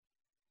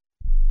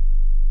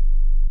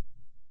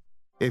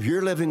If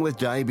you're living with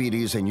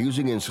diabetes and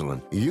using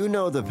insulin, you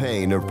know the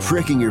pain of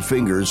pricking your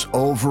fingers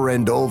over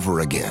and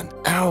over again.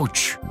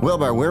 Ouch! Well,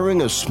 by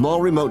wearing a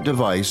small remote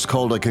device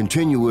called a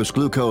continuous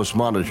glucose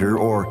monitor,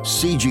 or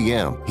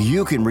CGM,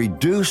 you can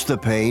reduce the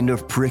pain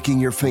of pricking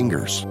your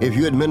fingers. If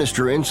you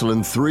administer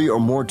insulin 3 or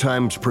more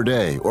times per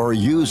day or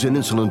use an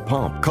insulin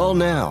pump, call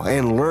now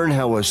and learn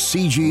how a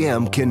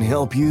CGM can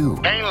help you.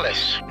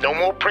 Painless. No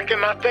more pricking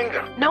my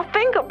finger. No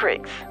finger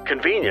pricks.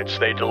 Convenience.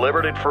 They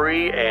delivered it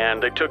free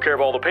and they took care of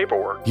all the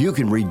paperwork. You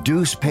can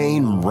reduce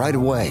pain right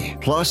away.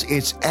 Plus,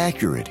 it's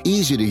accurate,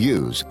 easy to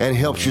use, and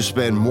helps you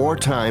spend more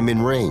time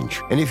in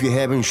range. And if you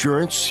have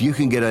insurance, you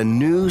can get a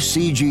new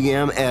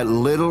CGM at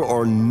little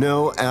or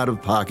no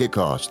out-of-pocket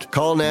cost.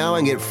 Call now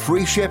and get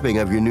free shipping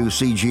of your new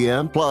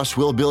CGM. Plus,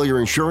 we'll bill your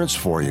insurance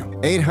for you.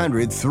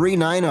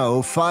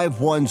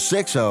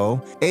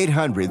 800-390-5160.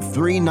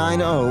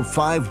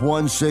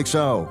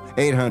 800-390-5160.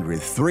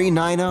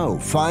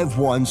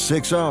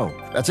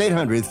 800-390-5160. That's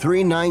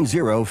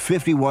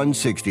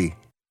 800-390-5160.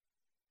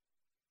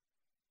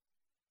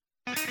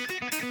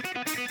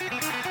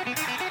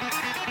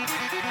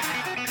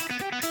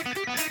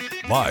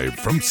 Live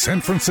from San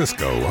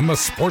Francisco on the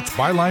Sports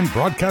Byline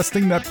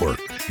Broadcasting Network,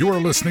 you are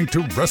listening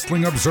to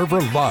Wrestling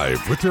Observer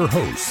Live with your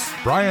hosts,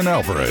 Bryan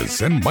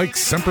Alvarez and Mike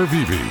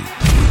Sempervive.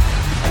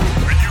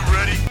 Are you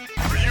ready?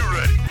 Are you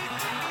ready?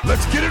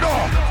 Let's get it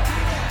on!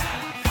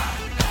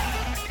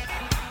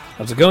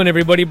 How's it going,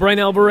 everybody? Bryan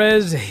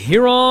Alvarez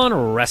here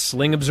on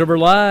Wrestling Observer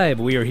Live.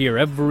 We are here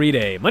every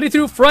day, Monday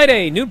through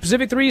Friday, noon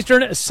Pacific, 3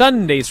 Eastern,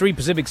 Sundays, 3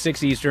 Pacific,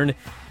 6 Eastern.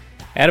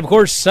 And, of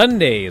course,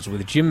 Sundays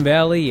with Jim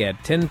Valley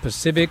at 10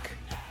 Pacific,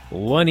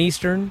 1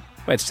 Eastern.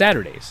 But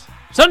Saturdays.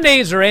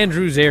 Sundays are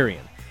Andrew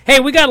Zarian.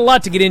 Hey, we got a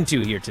lot to get into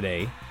here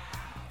today.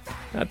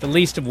 Not the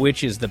least of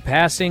which is the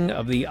passing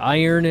of the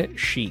Iron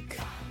Sheik.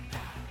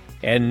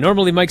 And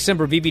normally Mike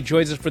Sempervive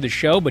joins us for the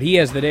show, but he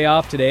has the day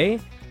off today.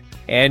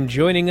 And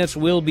joining us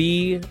will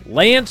be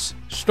Lance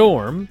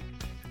Storm,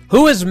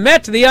 who has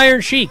met the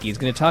Iron Sheik. He's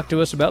going to talk to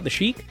us about the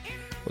Sheik.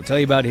 We'll tell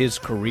you about his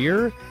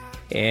career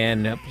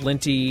and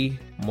plenty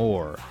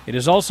more. It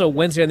is also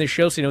Wednesday on this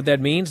show, so you know what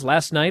that means.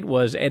 Last night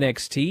was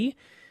NXT.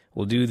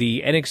 We'll do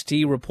the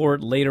NXT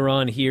report later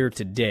on here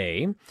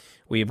today.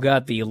 We've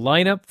got the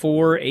lineup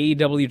for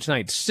AEW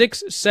tonight.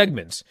 6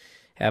 segments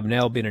have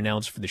now been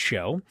announced for the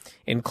show,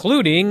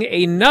 including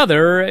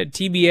another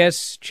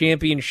TBS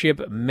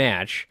Championship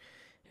match,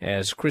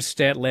 as Chris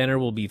Statlander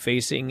will be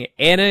facing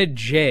Anna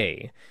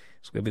Jay.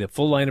 It's going to be the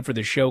full lineup for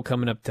the show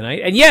coming up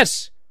tonight. And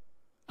yes,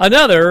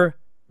 another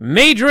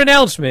major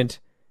announcement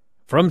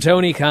from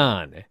Tony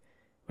Khan,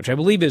 which I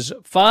believe is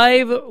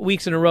 5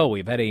 weeks in a row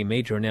we've had a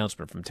major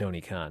announcement from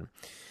Tony Khan.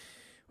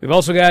 We've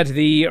also got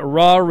the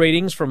Raw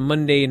ratings from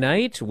Monday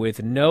night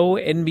with no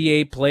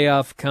NBA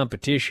playoff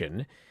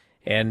competition.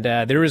 And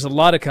there is a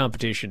lot of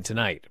competition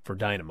tonight for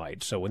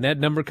Dynamite. So when that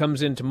number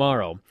comes in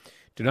tomorrow,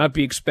 do not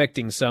be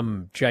expecting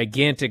some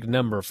gigantic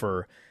number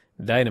for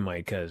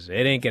Dynamite, because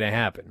it ain't going to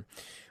happen.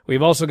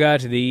 We've also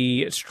got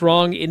the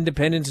Strong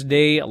Independence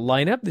Day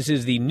lineup. This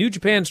is the New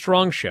Japan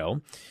Strong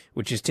Show,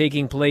 which is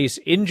taking place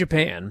in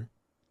Japan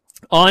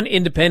on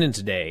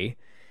Independence Day,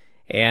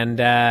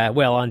 and,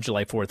 on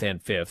July 4th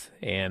and 5th.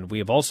 And we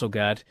have also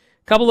got a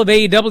couple of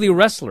AEW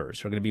wrestlers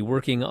who are going to be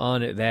working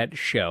on that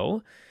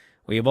show.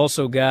 We have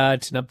also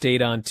got an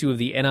update on 2 of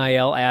the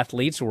NIL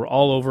athletes who were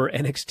all over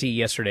NXT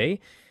yesterday.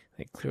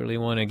 They clearly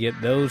want to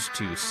get those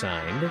 2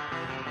 signed.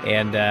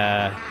 And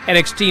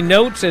NXT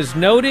notes as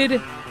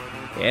noted,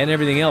 and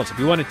everything else. If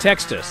you want to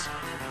text us,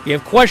 you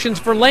have questions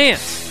for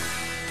Lance,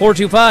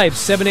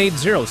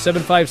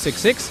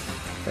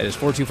 425-780-7566. That is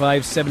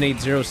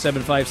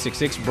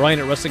 425-780-7566. Bryan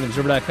at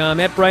WrestlingObserver.com.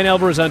 At Bryan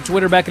Alvarez on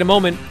Twitter. Back in a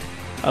moment.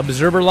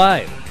 Observer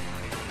Live.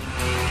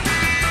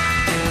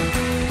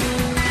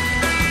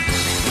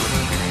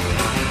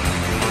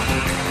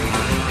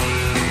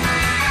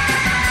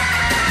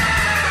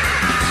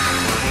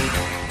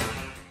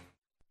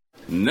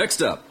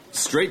 Next up,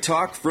 Straight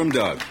Talk from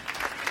Doug.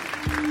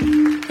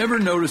 Ever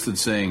notice that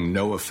saying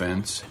no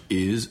offense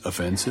is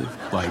offensive?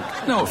 Like,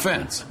 no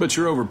offense, but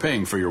you're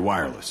overpaying for your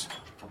wireless.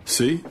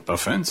 See?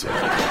 Offensive.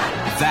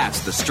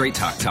 That's the Straight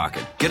Talk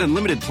talking. Get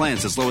unlimited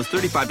plans as low as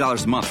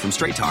 $35 a month from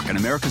Straight Talk on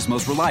America's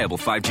most reliable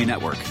 5G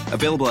network.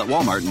 Available at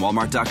Walmart and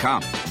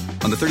Walmart.com.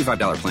 On the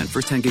 $35 plan,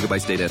 first 10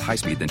 gigabytes data at high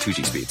speed, then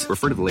 2G speeds.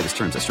 Refer to the latest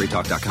terms at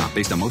straighttalk.com.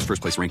 Based on most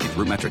first-place rankings,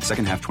 root metrics,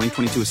 second half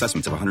 2022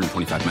 assessments of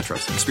 125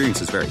 metros.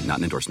 Experiences vary, not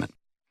an endorsement.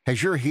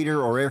 Has your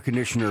heater or air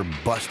conditioner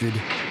busted?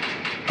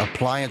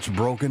 Appliance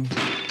broken?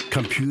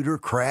 Computer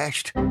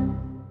crashed?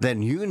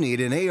 Then you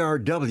need an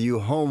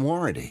ARW home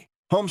warranty.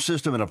 Home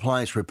system and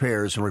appliance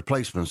repairs and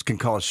replacements can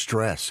cause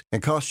stress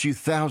and cost you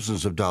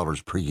thousands of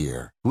dollars per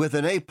year. With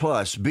an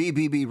A-plus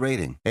BBB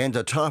rating and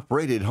a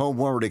top-rated home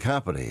warranty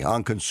company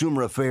on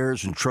Consumer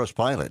Affairs and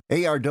Trustpilot,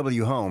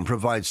 ARW Home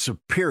provides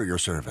superior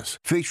service,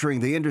 featuring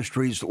the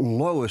industry's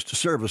lowest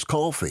service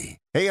call fee.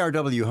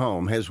 ARW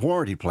Home has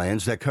warranty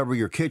plans that cover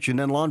your kitchen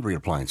and laundry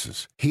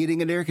appliances,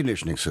 heating and air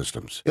conditioning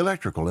systems,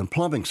 electrical and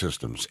plumbing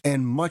systems,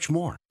 and much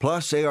more.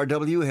 Plus,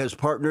 ARW has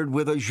partnered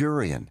with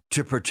Azurian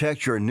to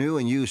protect your new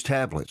and used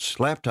tablets,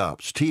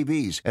 laptops,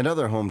 TVs, and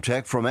other home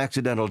tech from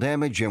accidental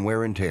damage and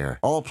wear and tear.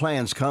 All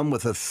plans come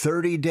with a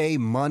 30-day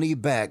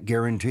money-back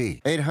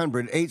guarantee.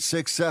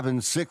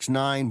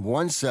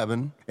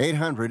 800-867-6917.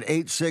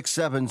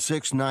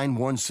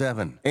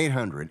 800-867-6917.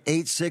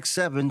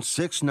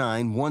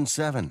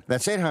 800-867-6917.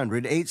 That's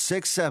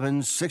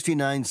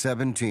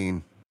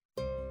 800-867-6917.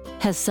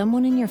 Has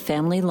someone in your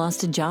family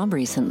lost a job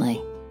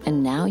recently,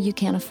 and now you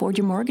can't afford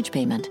your mortgage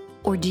payment?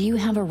 Or do you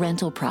have a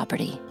rental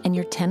property and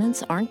your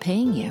tenants aren't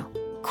paying you?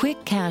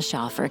 Quick Cash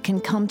Offer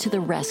can come to the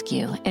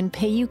rescue and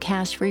pay you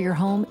cash for your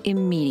home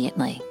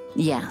immediately.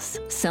 Yes,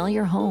 sell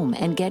your home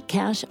and get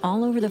cash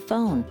all over the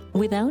phone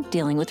without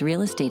dealing with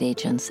real estate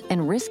agents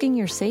and risking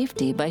your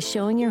safety by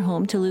showing your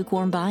home to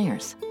lukewarm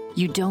buyers.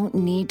 You don't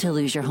need to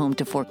lose your home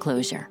to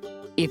foreclosure.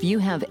 If you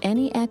have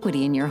any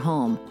equity in your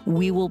home,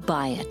 we will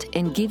buy it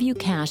and give you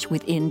cash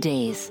within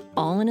days,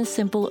 all in a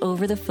simple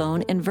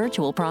over-the-phone and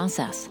virtual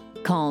process.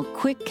 Call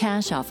Quick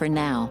Cash Offer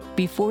now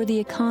before the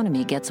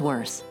economy gets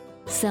worse.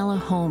 Sell a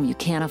home you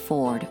can't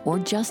afford or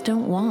just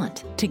don't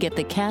want to get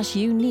the cash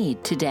you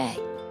need today.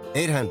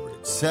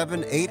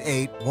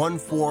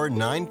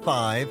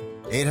 800-788-1495.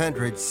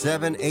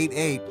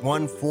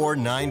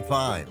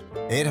 800-788-1495.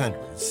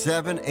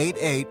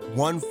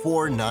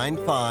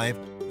 800-788-1495.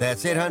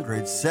 That's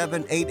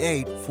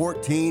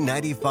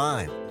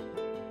 800-788-1495.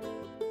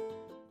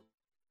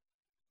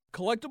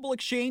 Collectible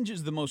Exchange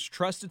is the most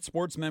trusted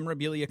sports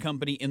memorabilia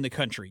company in the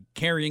country,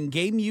 carrying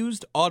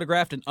game-used,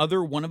 autographed, and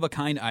other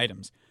one-of-a-kind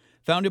items.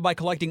 Founded by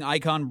collecting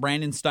icon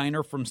Brandon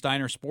Steiner from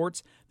Steiner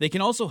Sports, they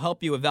can also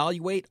help you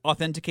evaluate,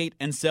 authenticate,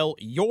 and sell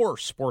your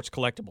sports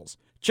collectibles.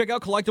 Check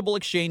out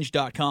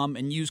collectibleexchange.com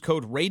and use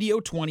code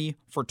RADIO20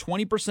 for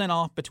 20%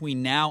 off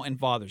between now and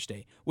Father's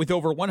Day. With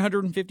over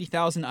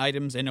 150,000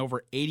 items and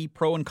over 80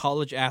 pro and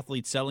college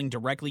athletes selling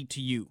directly to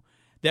you.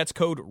 That's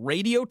code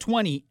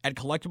RADIO20 at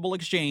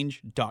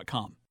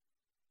collectibleexchange.com.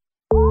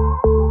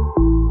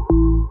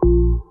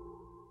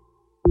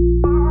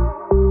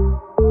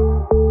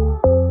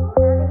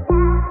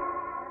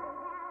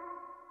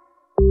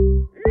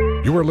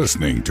 You are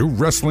listening to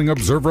Wrestling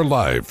Observer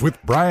Live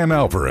with Bryan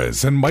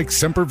Alvarez and Mike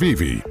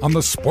Sempervive on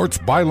the Sports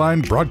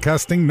Byline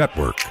Broadcasting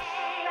Network.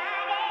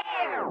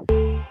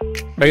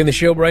 Back in the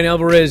show, Bryan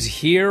Alvarez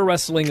here,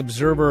 Wrestling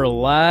Observer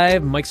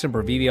Live. Mike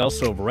Sempervive,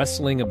 also of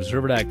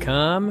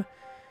WrestlingObserver.com.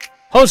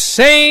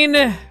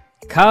 Hossein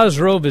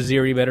Khosrow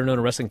Vaziri, better known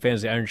to wrestling fans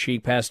as the Iron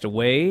Sheik, passed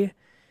away,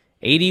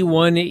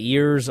 81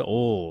 years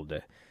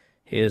old.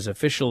 His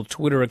official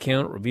Twitter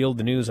account revealed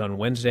the news on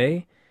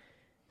Wednesday.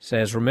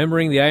 Says,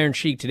 remembering the Iron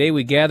Sheik, today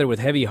we gather with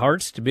heavy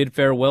hearts to bid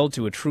farewell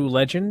to a true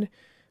legend,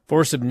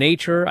 force of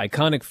nature,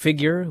 iconic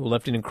figure who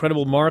left an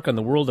incredible mark on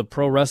the world of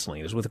pro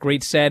wrestling. It is with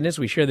great sadness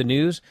we share the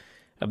news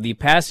of the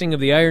passing of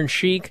the Iron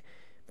Sheik,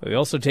 but we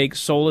also take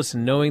solace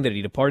in knowing that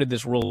he departed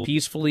this world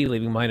peacefully,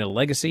 leaving behind a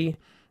legacy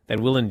that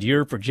will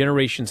endure for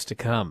generations to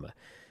come.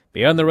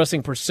 Beyond the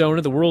wrestling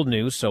persona the world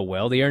knew so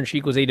well, the Iron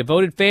Sheik was a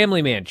devoted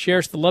family man,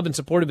 cherished the love and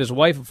support of his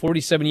wife of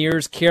 47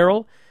 years,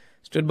 Carol,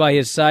 stood by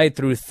his side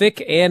through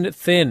thick and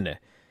thin,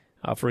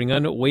 offering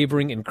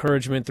unwavering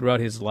encouragement throughout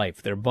his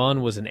life. Their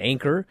bond was an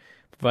anchor,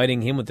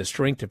 providing him with the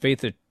strength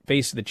to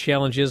face the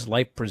challenges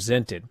life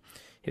presented.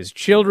 His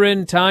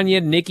children, Tanya,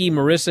 Nikki,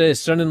 Marissa,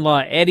 his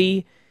son-in-law,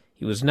 Eddie,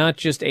 he was not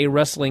just a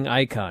wrestling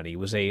icon. He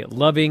was a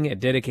loving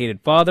and dedicated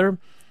father,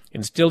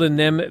 instilled in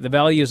them the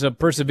values of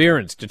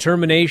perseverance,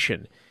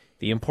 determination,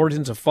 the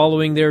importance of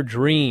following their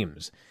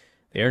dreams.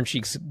 The Iron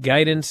Sheik's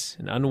guidance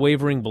and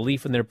unwavering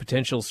belief in their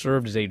potential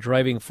served as a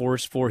driving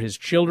force for his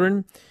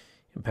children,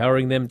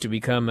 empowering them to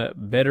become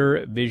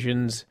better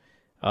visions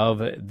of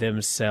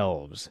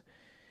themselves.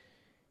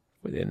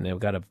 And I've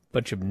got a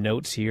bunch of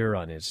notes here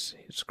on his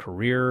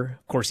career.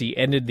 Of course, he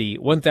ended the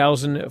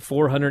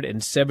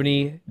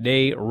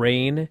 1,470-day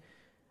reign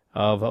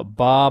of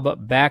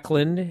Bob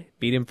Backlund,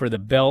 beat him for the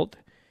belt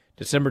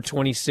December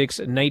 26,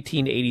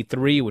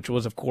 1983, which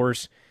was, of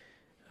course,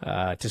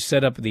 to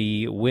set up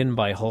the win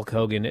by Hulk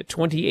Hogan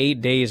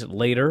 28 days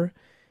later,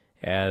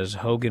 as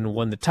Hogan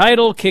won the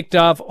title, kicked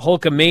off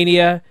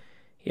Hulkamania.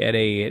 He had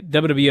a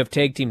WWF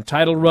Tag Team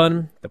title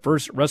run, the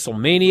first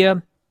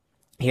WrestleMania.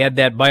 He had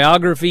that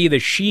biography, The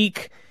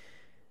Sheik.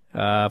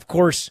 Of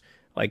course,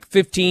 like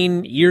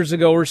 15 years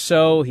ago or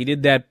so, he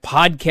did that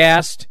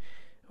podcast,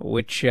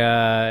 which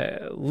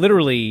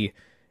literally,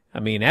 I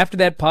mean, after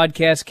that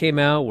podcast came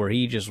out where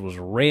he just was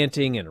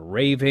ranting and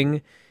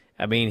raving,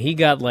 I mean, he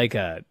got like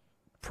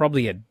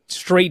probably a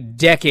straight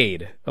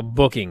decade of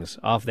bookings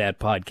off that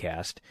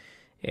podcast.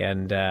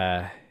 And,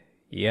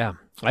 yeah,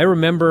 I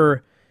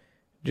remember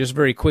just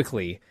very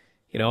quickly,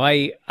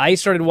 I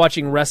started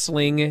watching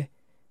wrestling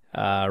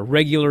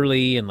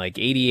regularly in like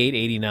 88,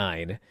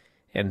 89.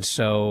 And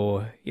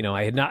so,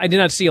 I did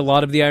not see a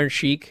lot of the Iron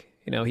Sheik.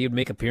 He would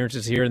make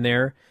appearances here and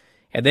there.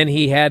 And then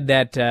he had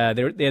that,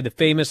 they had the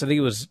famous, I think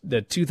it was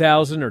the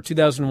 2000 or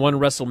 2001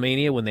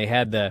 WrestleMania when they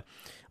had the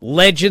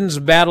Legends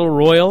Battle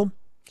Royal.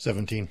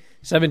 17.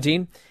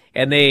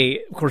 And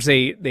they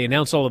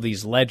announced all of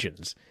these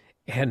legends.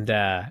 And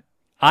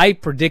I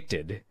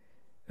predicted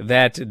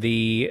that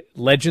the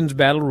Legends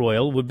Battle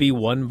Royal would be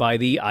won by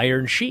the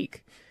Iron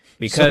Sheik.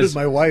 Because so did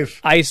my wife.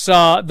 I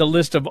saw the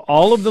list of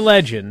all of the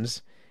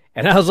legends,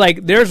 and I was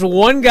like, there's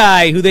one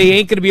guy who they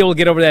ain't going to be able to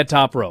get over that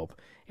top rope,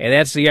 and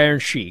that's the Iron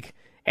Sheik.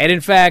 And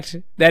in fact,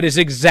 that is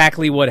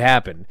exactly what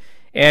happened.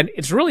 And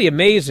it's really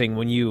amazing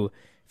when you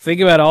think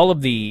about all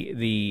of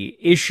the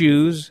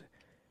issues,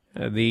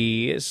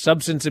 the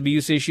substance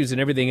abuse issues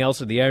and everything else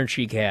that the Iron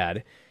Sheik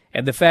had,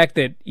 and the fact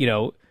that,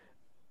 it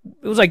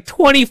was like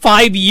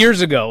 25 years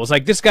ago. It was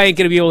like, this guy ain't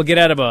going to be able to get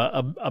out of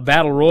a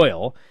battle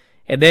royal.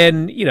 And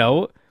then,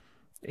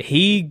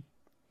 he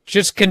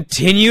just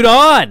continued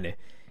on.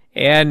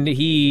 And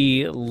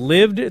he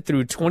lived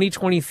through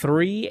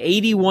 2023,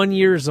 81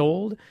 years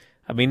old.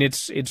 I mean,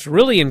 it's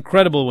really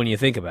incredible when you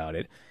think about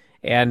it.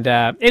 And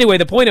anyway,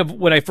 the point of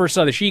when I first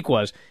saw the Sheik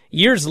was,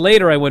 years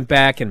later I went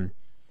back and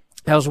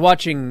I was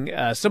watching,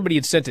 somebody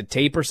had sent a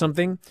tape or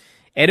something,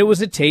 and it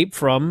was a tape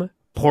from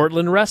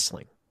Portland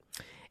Wrestling.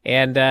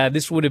 And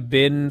this would have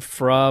been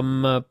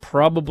from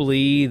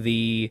probably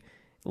the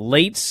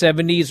late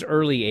 70s,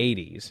 early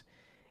 80s.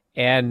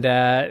 And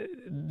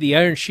the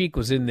Iron Sheik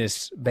was in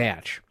this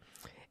match.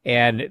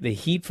 And the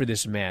heat for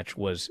this match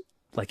was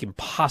like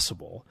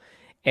impossible.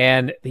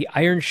 And the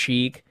Iron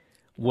Sheik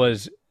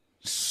was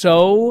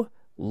so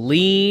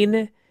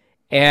lean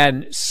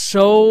and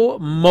so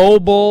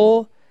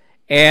mobile.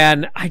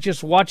 And I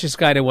just watched this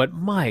guy and I went,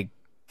 my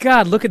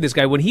God, look at this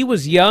guy. When he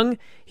was young,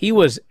 he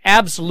was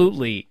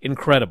absolutely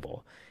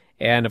incredible.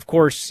 And of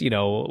course, a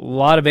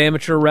lot of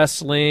amateur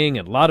wrestling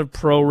and a lot of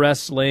pro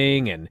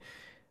wrestling and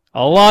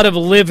a lot of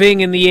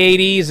living in the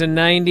 80s and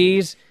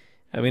 90s.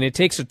 I mean, it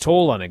takes a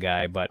toll on a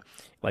guy, but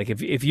like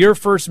if your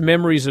first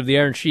memories of the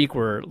Iron Sheik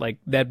were like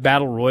that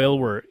battle royal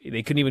where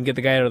they couldn't even get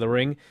the guy out of the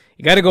ring,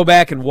 you got to go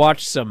back and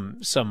watch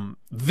some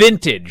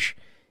vintage,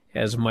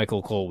 as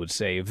Michael Cole would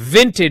say,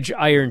 vintage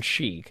Iron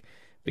Sheik,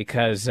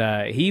 because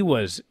he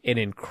was an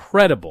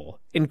incredible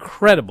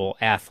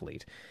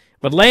athlete.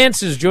 But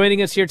Lance is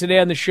joining us here today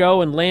on the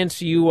show, and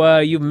Lance,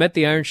 you've met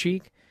the Iron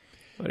Sheik?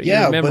 What are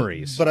your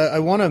memories? But I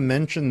want to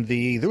mention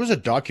there was a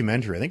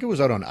documentary. I think it was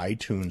out on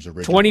iTunes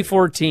originally.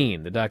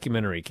 2014, the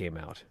documentary came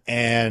out.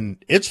 And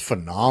it's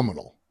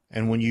phenomenal.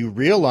 And when you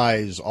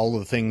realize all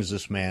the things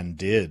this man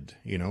did,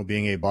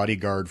 being a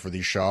bodyguard for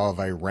the Shah of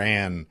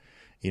Iran,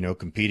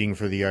 competing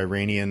for the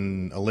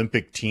Iranian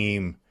Olympic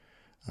team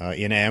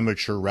in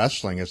amateur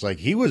wrestling, it's like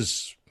he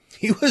was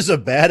a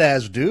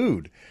badass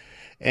dude.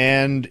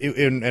 And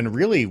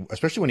really,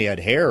 especially when he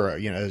had hair,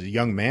 as a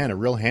young man, a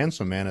real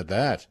handsome man at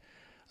that.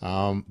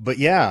 But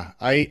yeah,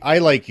 I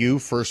like you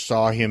first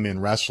saw him in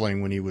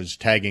wrestling when he was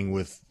tagging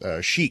with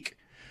Sheik.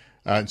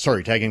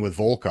 Tagging with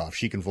Volkov,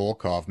 Sheik and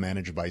Volkov,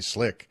 managed by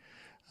Slick.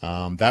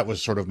 That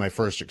was sort of my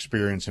first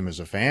experience him as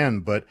a fan.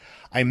 But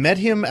I met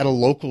him at a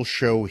local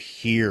show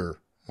here,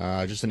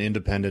 just an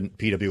independent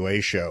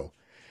PWA show.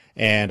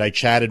 And I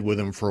chatted with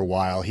him for a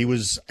while.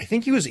 I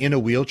think he was in a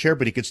wheelchair,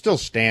 but he could still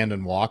stand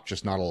and walk,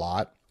 just not a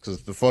lot,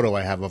 because the photo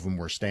I have of him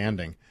were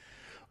standing.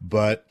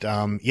 But,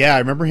 I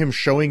remember him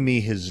showing me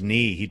his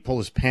knee. He'd pull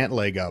his pant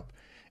leg up,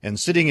 and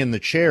sitting in the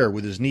chair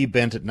with his knee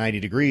bent at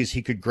 90 degrees,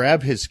 he could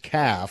grab his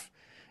calf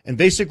and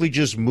basically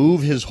just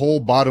move his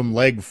whole bottom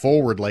leg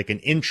forward like an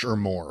inch or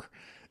more.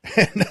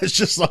 And it's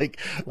just like,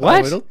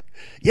 what?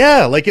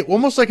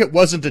 Almost like it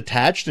wasn't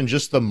attached and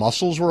just the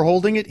muscles were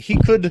holding it. He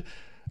could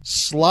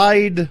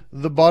slide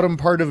the bottom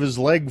part of his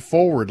leg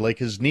forward like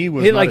his knee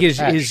was like his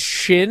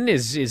shin,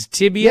 his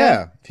tibia?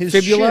 Yeah, his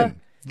fibula? Shin.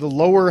 The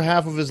lower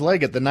half of his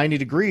leg at the 90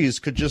 degrees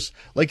could just,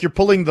 like you're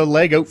pulling the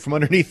leg out from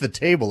underneath the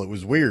table. It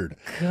was weird.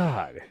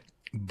 God.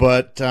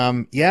 But,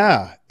 you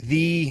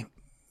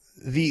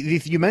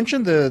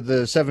mentioned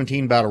the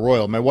 17 Battle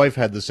Royal. My wife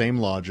had the same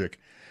logic.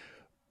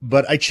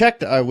 But I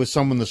checked with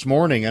someone this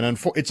morning, and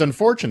it's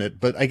unfortunate,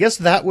 but I guess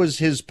that was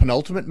his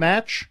penultimate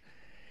match.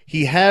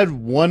 He had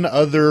one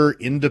other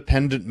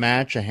independent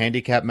match, a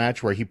handicap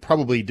match, where he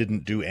probably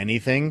didn't do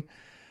anything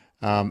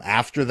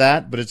after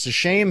that, but it's a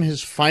shame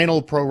his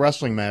final pro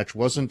wrestling match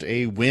wasn't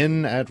a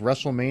win at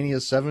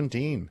WrestleMania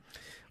 17.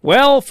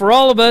 Well, for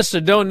all of us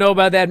that don't know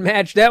about that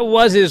match, that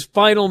was his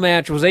final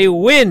match, was a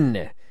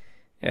win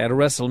at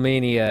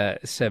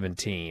WrestleMania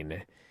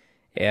 17.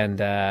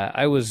 And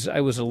I was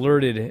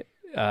alerted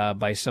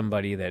by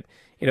somebody that,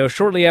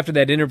 shortly after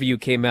that interview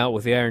came out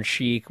with the Iron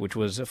Sheik, which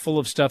was full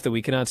of stuff that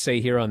we cannot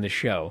say here on the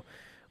show,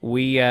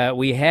 we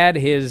had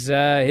his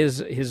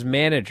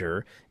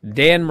manager,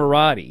 Dan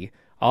Marotti,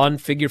 on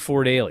Figure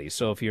 4 Daily.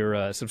 So if you're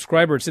a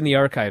subscriber, it's in the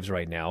archives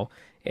right now.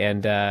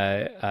 And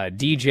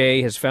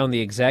DJ has found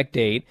the exact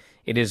date.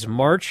 It is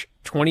March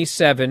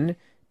 27,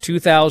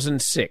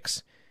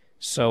 2006.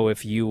 So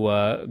if you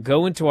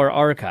go into our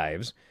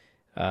archives,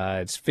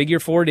 it's Figure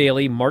 4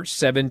 Daily, March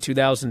 7,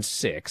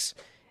 2006.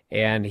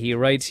 And he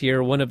writes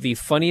here, one of the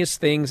funniest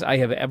things I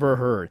have ever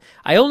heard.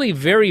 I only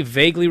very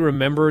vaguely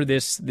remember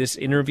this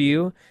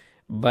interview,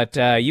 but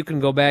you can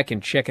go back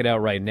and check it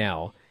out right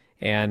now.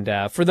 And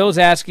for those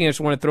asking, I just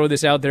want to throw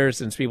this out there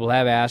since people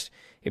have asked.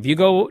 If you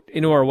go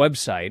into our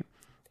website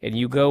and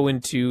you go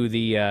into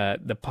the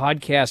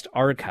podcast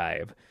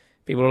archive,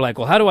 people are like,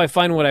 well, how do I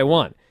find what I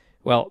want?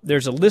 Well,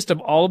 there's a list of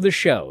all of the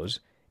shows,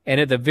 and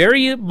at the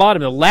very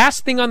bottom, the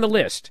last thing on the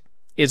list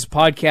is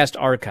Podcast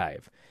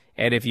Archive.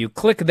 And if you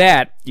click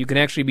that, you can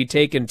actually be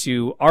taken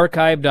to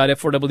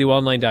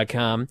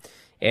archive.f4wonline.com,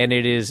 and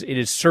it is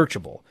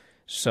searchable.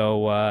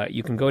 So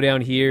you can go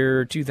down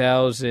here,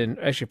 2000.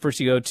 Actually,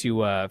 first you go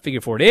to Figure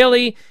 4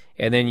 Daily,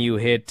 and then you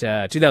hit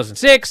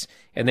 2006,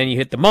 and then you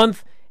hit the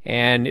month,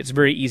 and it's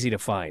very easy to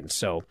find.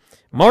 So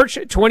March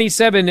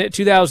 27,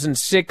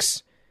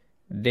 2006.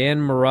 Dan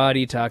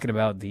Marati talking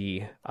about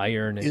the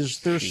Iron Is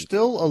there Sheik.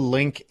 still a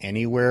link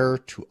anywhere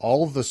to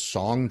all of the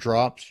song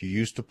drops you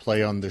used to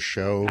play on the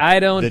show? I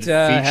don't that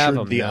have featured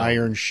them, the no.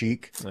 Iron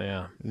Sheik.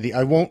 Yeah.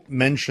 I won't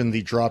mention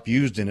the drop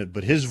used in it,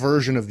 but his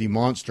version of the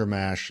Monster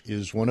Mash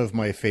is one of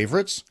my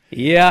favorites.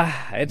 Yeah,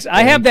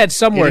 I have that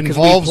somewhere It because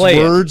we involves play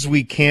words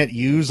we can't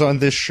use on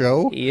this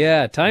show.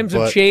 Yeah, times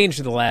have changed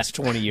in the last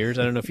 20 years.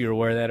 I don't know if you're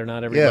aware of that or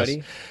not, everybody.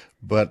 Yes.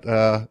 But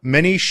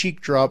many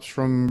Sheik drops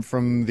from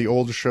the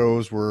old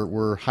shows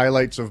were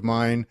highlights of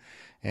mine.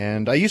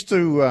 And I used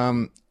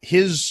to,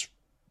 his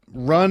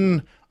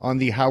run on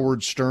the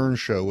Howard Stern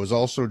show was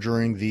also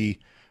during the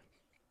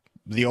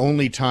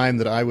only time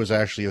that I was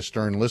actually a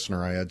Stern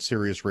listener. I had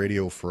Sirius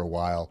Radio for a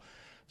while.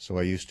 So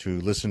I used to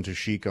listen to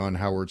Sheik on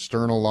Howard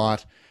Stern a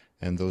lot,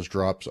 and those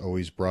drops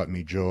always brought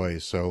me joy.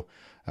 So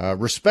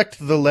respect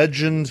the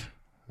legend,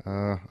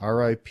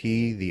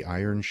 R.I.P. the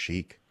Iron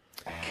Sheik.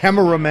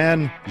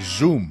 Cameraman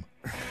Zoom.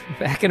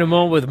 Back in a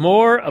moment with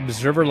more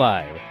Observer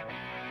Live.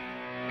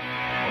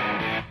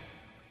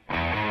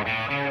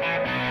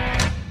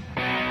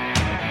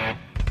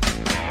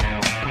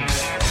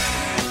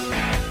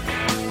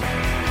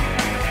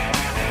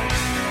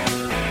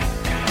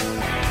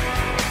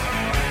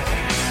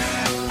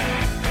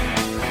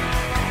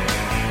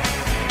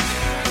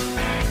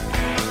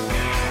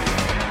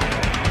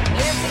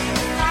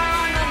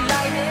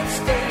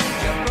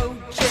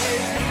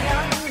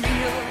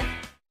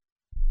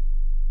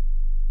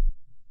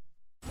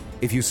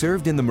 If you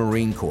served in the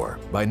Marine Corps,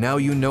 by now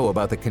you know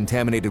about the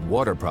contaminated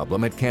water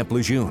problem at Camp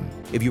Lejeune.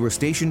 If you were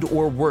stationed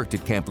or worked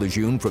at Camp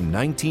Lejeune from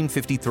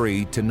 1953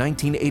 to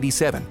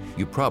 1987,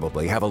 you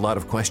probably have a lot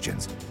of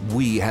questions.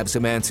 We have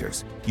some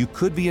answers. You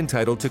could be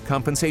entitled to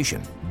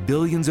compensation.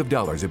 Billions of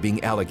dollars are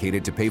being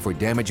allocated to pay for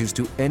damages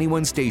to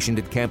anyone stationed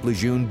at Camp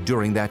Lejeune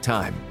during that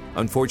time.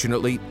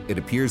 Unfortunately, it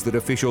appears that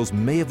officials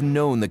may have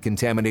known the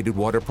contaminated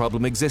water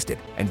problem existed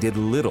and did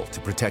little to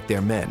protect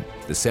their men.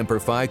 The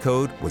Sempervive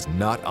code was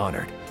not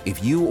honored.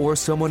 If you or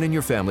someone in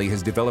your family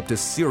has developed a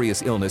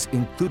serious illness,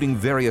 including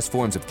various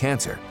forms of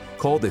cancer,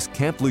 call this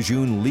Camp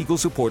Lejeune legal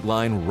support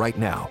line right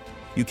now.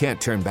 You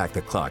can't turn back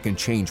the clock and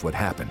change what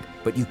happened,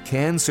 but you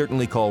can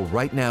certainly call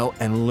right now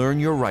and learn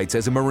your rights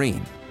as a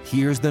Marine.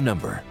 Here's the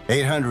number.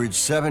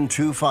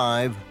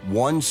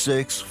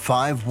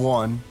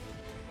 800-725-1651.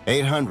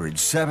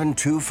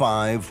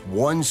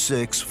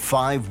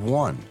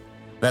 800-725-1651.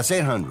 That's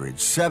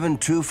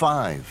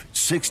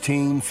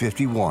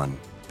 800-725-1651.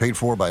 Paid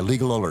for by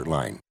Legal Alert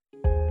Line.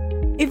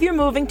 If you're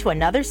moving to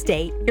another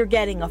state, you're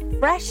getting a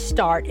fresh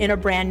start in a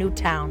brand new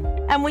town.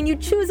 And when you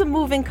choose a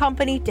moving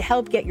company to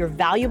help get your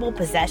valuable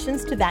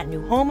possessions to that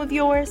new home of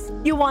yours,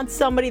 you want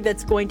somebody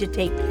that's going to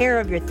take care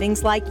of your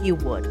things like you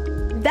would.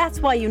 That's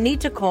why you need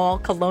to call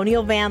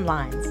Colonial Van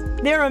Lines.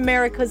 They're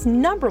America's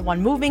 #1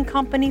 moving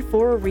company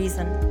for a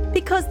reason.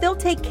 Because they'll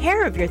take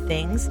care of your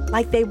things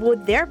like they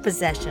would their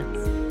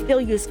possessions. They'll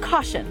use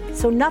caution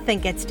so nothing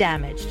gets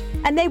damaged.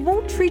 And they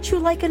won't treat you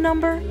like a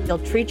number, they'll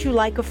treat you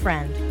like a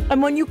friend.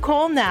 And when you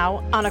call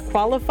now on a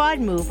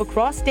qualified move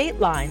across state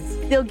lines,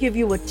 they'll give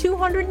you a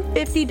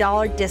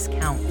 $250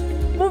 discount.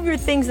 Move your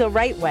things the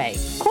right way.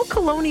 Call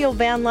Colonial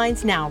Van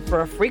Lines now for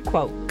a free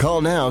quote.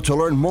 Call now to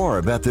learn more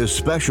about this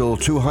special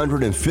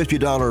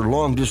 $250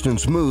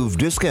 long-distance move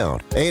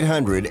discount.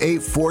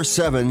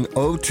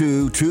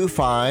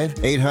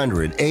 800-847-0225.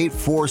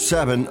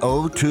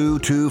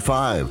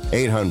 800-847-0225.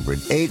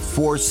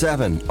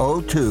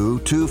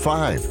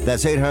 800-847-0225.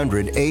 That's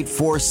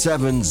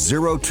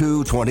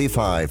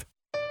 800-847-0225.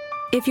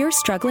 If you're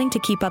struggling to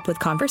keep up with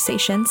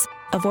conversations,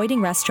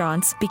 avoiding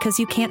restaurants because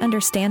you can't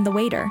understand the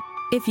waiter,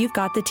 if you've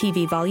got the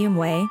TV volume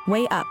way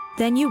up,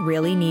 then you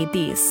really need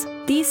these.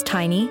 These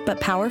tiny but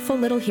powerful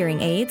little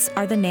hearing aids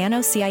are the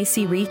Nano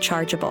CIC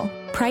Rechargeable,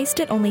 priced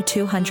at only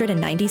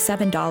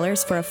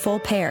 $297 for a full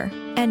pair.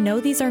 And no,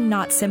 these are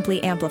not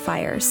simply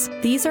amplifiers.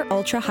 These are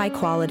ultra high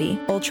quality,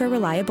 ultra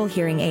reliable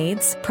hearing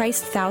aids,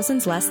 priced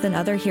thousands less than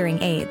other hearing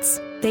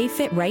aids. They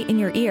fit right in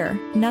your ear.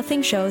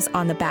 Nothing shows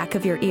on the back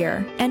of your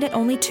ear. And at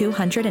only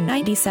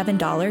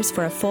 $297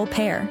 for a full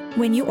pair.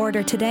 When you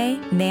order today,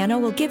 Nano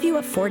will give you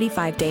a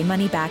 45-day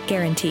money-back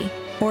guarantee.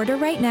 Order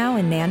right now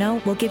and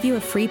Nano will give you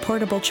a free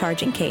portable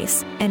charging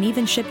case and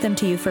even ship them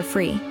to you for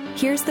free.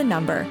 Here's the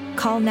number.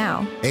 Call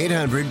now.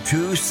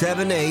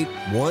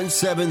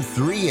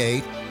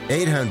 800-278-1738.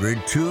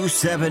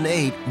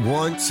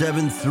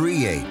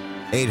 800-278-1738.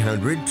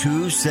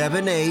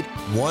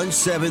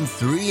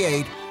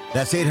 800-278-1738.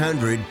 That's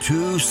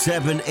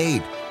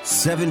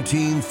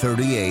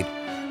 800-278-1738.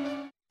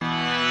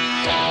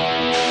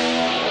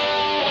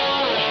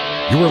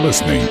 You are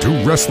listening to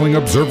Wrestling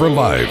Observer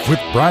Live with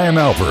Bryan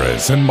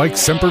Alvarez and Mike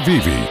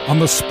Sempervive on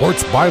the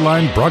Sports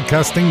Byline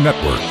Broadcasting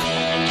Network.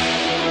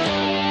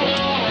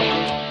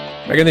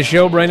 Back in the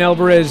show, Bryan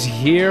Alvarez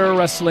here,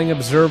 Wrestling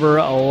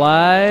Observer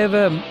Live.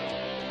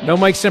 No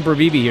Mike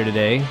Sempervive here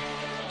today.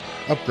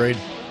 Upgrade.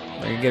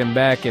 I can get him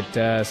back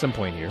at some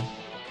point here.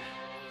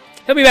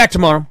 He'll be back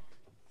tomorrow.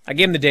 I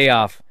gave him the day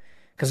off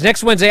because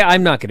next Wednesday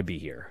I'm not going to be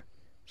here.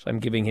 So I'm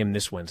giving him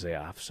this Wednesday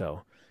off.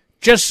 So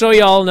just so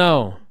you all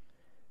know,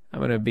 I'm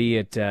going to be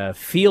at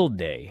Field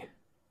Day.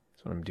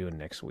 That's what I'm doing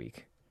next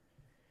week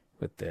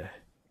with the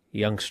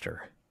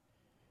youngster.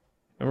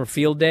 Remember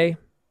Field Day?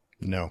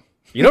 No.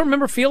 You don't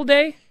remember Field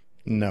Day?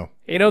 No.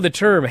 You know the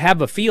term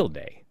have a field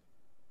day,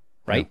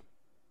 right?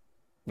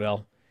 No.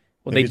 Well,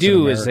 what Maybe they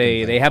do is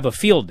thing. they have a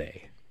field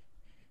day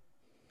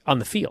on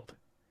the field.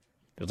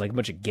 There's like a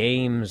bunch of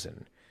games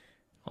and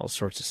all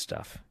sorts of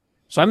stuff.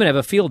 So I'm going to have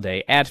a field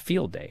day at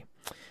Field Day.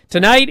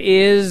 Tonight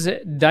is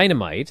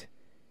Dynamite.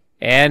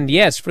 And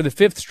yes, for the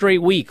 5th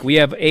straight week, we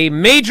have a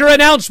major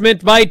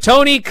announcement by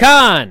Tony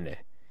Khan.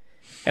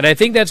 And I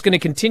think that's going to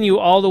continue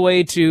all the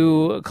way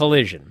to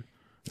Collision.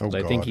 Oh,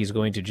 I think he's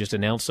going to just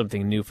announce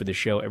something new for the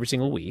show every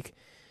single week.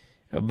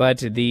 But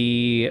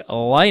the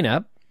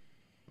lineup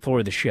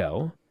for the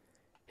show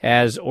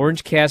has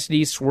Orange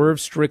Cassidy, Swerve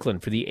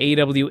Strickland for the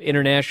AEW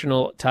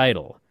International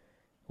title.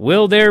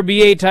 Will there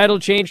be a title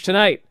change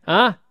tonight?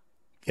 Huh?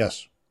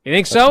 Yes. You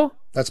think so?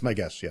 That's my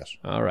guess, yes.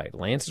 All right.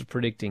 Lance is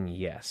predicting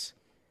yes.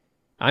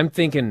 I'm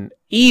thinking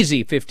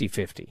easy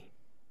 50-50,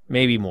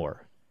 maybe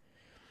more.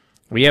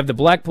 We have the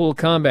Blackpool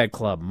Combat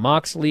Club,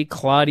 Moxley,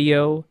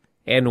 Claudio,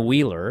 and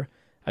Wheeler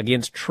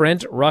against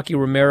Trent, Rocky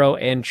Romero,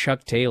 and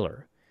Chuck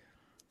Taylor.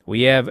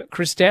 We have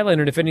Chris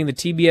Statlander defending the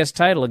TBS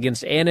title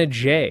against Anna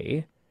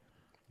Jay.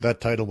 That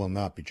title will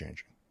not be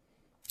changing.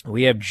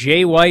 We have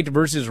Jay White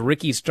versus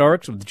Ricky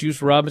Starks with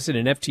Juice Robinson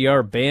and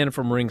FTR banned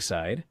from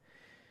ringside.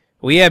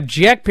 We have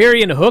Jack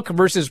Perry and Hook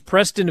versus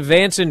Preston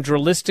Vance and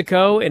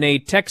Dralistico in a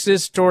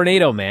Texas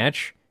Tornado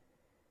match.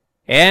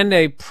 And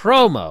a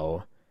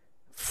promo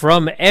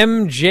from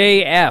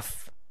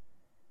MJF.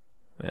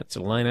 That's a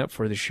lineup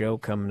for the show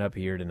coming up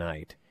here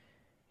tonight.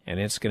 And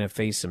it's going to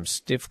face some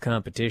stiff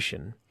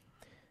competition.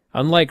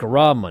 Unlike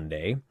Raw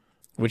Monday,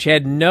 which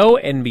had no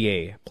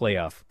NBA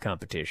playoff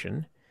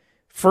competition.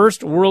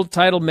 First world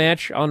title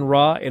match on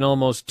Raw in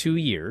almost 2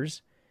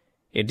 years.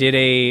 It did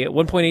a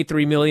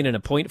 $1.83 million and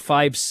a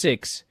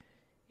 .56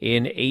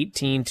 in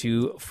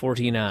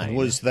 18-49. And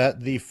was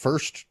that the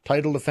first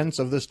title defense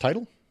of this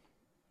title?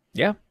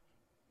 Yeah.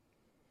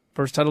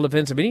 First title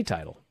defense of any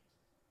title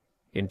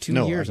in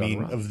 2 years I mean,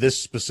 on Raw. of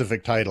this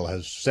specific title.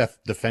 Has Seth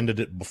defended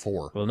it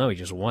before? Well, no, he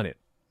just won it.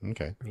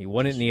 Okay. He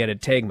won it and he had a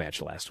tag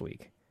match last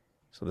week.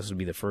 So this would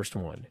be the first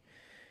one.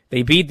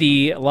 They beat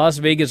the Las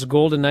Vegas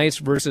Golden Knights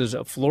versus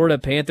Florida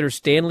Panthers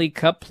Stanley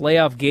Cup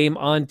playoff game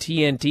on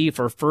TNT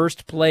for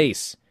first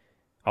place.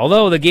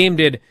 Although the game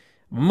did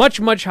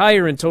much, much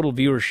higher in total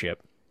viewership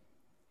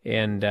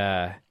and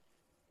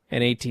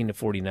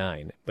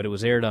 18-49. But it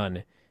was aired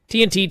on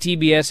TNT,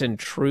 TBS, and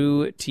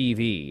True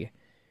TV.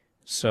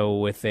 So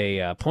with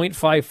a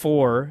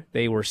 .54,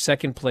 they were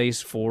second place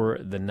for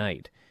the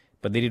night.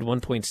 But they did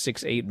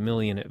 1.68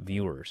 million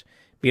viewers.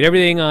 Beat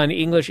everything on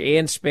English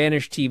and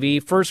Spanish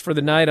TV. First for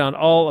the night on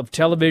all of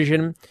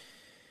television.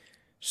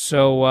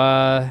 So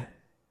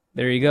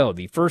there you go.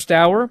 The first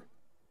hour,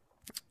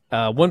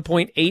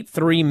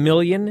 1.83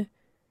 million.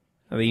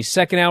 The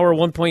second hour,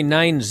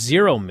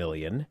 1.90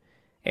 million.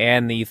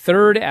 And the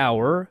third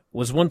hour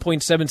was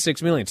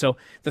 1.76 million. So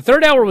the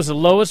third hour was the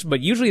lowest,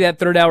 but usually that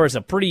third hour is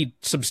a pretty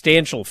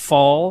substantial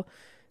fall.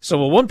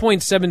 So a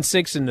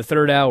 1.76 in the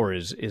third hour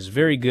is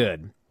very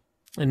good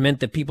and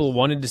meant that people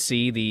wanted to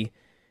see the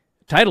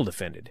title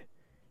defended,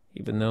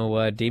 even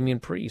though Damian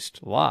Priest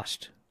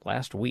lost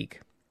last week.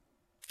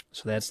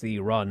 So that's the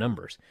Raw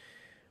numbers.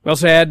 We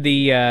also had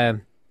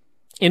the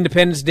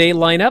Independence Day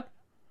lineup,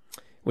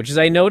 which, as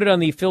I noted on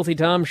the Filthy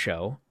Tom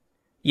show,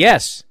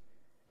 yes,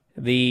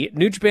 the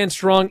New Japan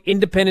Strong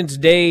Independence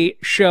Day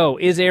show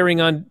is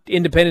airing on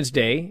Independence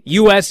Day,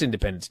 U.S.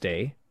 Independence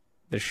Day.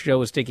 The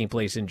show is taking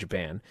place in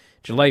Japan,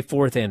 July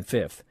 4th and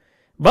 5th.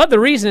 But the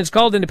reason it's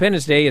called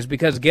Independence Day is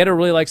because Geto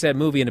really likes that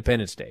movie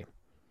Independence Day.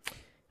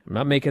 I'm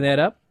not making that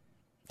up.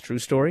 True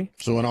story.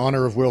 So in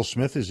honor of Will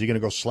Smith, is he going to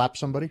go slap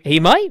somebody? He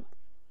might.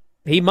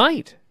 He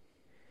might.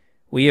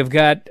 We have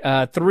got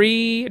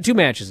two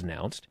matches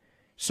announced.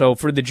 So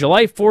for the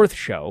July 4th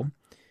show,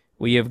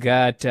 We have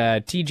got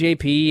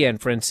TJP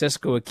and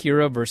Francisco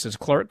Akira versus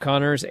Clark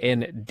Connors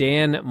and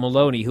Dan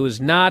Maloney, who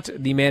is not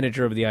the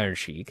manager of the Iron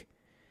Sheik.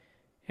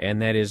 And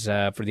that is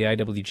for the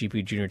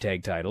IWGP Junior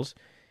Tag titles.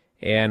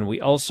 And we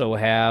also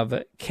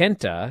have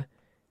Kenta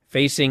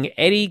facing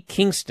Eddie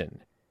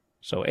Kingston.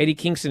 So Eddie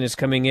Kingston is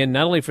coming in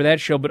not only for that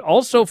show, but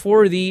also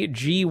for the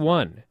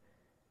G1.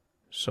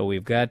 So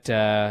we've got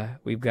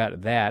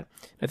that.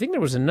 I think there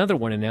was another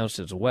one announced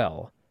as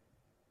well,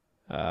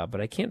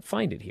 but I can't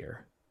find it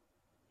here.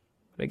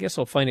 But I guess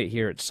I'll find it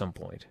here at some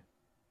point.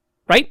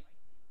 Right?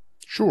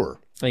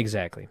 Sure.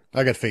 Exactly.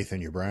 I got faith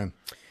in you, Brian.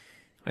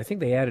 I think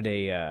they added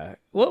a...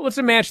 what's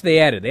the match they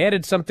added? They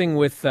added something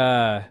with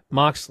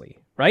Moxley,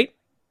 right?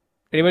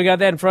 Anybody got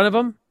that in front of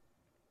them?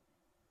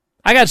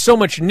 I got so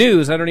much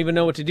news, I don't even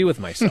know what to do with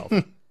myself.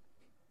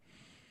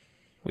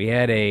 We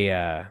had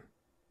an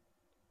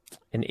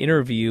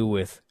interview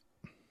with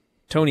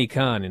Tony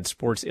Khan in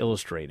Sports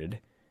Illustrated,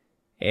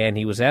 and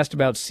he was asked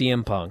about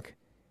CM Punk,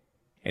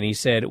 and he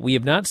said, "We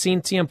have not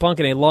seen CM Punk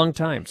in a long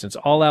time, since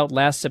All Out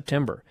last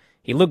September.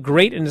 He looked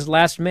great in his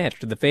last match.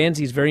 To the fans,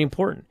 he's very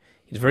important.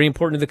 He's very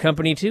important to the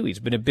company, too. He's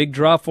been a big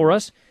draw for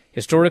us,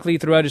 historically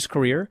throughout his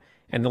career,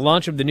 and the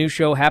launch of the new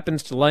show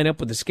happens to line up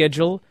with the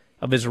schedule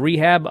of his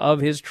rehab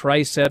of his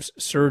triceps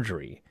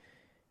surgery."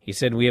 He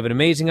said, "We have an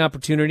amazing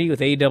opportunity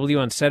with AEW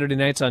on Saturday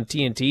nights on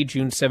TNT,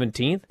 June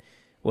 17th,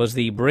 was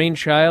the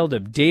brainchild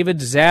of David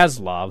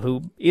Zaslav,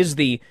 who is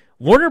the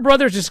Warner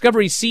Brothers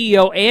Discovery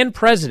CEO and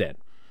president.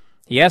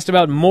 He asked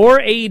about more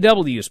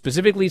AEW,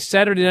 specifically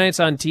Saturday nights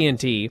on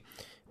TNT.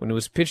 When it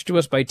was pitched to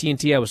us by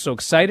TNT, I was so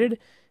excited.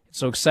 It's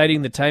so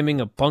exciting, the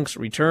timing of Punk's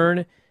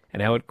return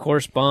and how it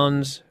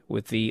corresponds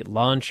with the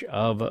launch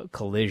of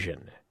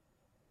Collision."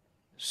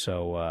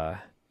 So,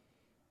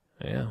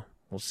 yeah,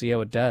 we'll see how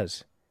it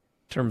does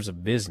in terms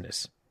of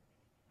business.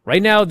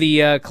 Right now,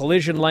 the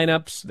Collision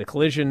lineups, the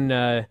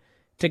Collision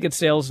ticket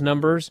sales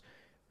numbers,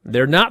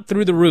 they're not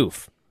through the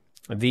roof.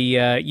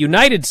 The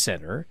United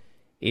Center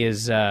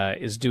is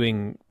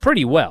doing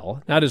pretty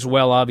well. Not as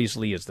well,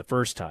 obviously, as the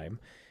first time.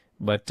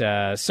 But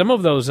some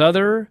of those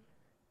other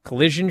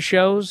Collision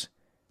shows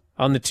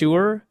on the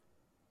tour,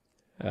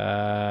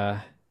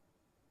 yeah.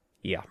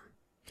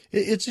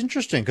 It's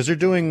interesting because they're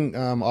doing,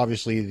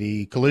 obviously,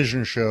 the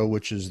Collision show,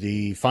 which is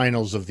the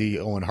finals of the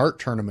Owen Hart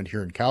tournament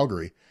here in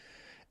Calgary.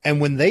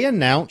 And when they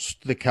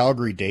announced the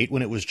Calgary date,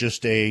 when it was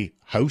just a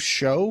house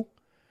show,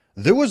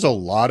 there was a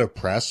lot of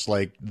press.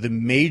 Like, the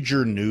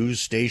major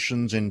news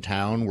stations in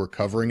town were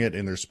covering it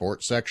in their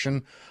sports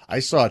section. I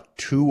saw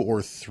 2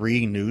 or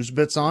 3 news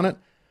bits on it.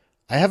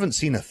 I haven't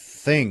seen a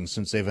thing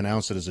since they've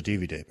announced it as a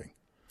TV taping.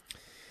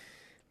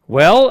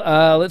 Well,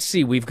 let's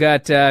see. We've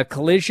got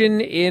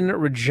Collision in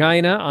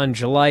Regina on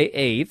July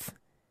 8th.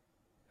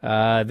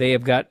 They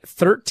have got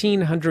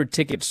 1,300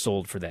 tickets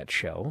sold for that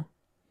show.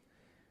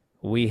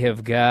 We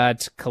have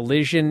got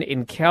Collision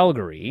in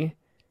Calgary,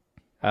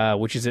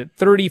 which is at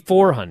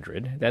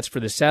 3,400. That's for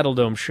the Saddle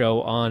Dome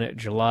show on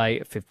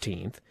July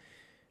 15th.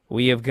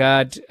 We have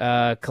got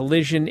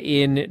Collision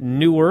in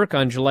Newark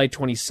on July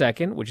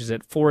 22nd, which is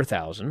at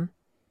 4,000.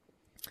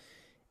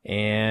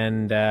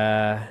 And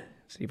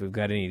see if we've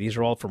got any. These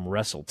are all from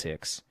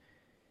WrestleTix.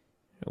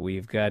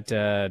 We've got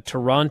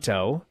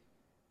Toronto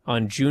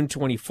on June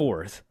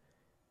 24th.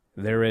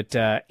 They're at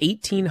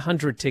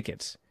 1,800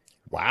 tickets.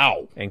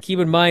 Wow. And keep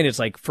in mind, it's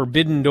like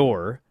Forbidden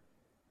Door.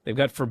 They've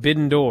got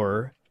Forbidden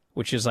Door,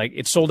 which is like,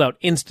 it's sold out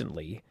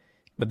instantly.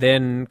 But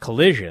then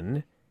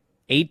Collision,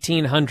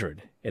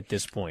 1,800 at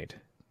this point.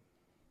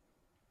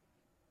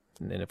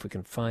 And then if we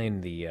can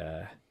find the,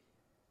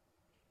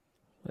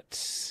 let's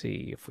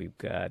see if we've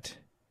got,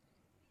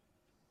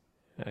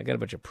 I got a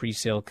bunch of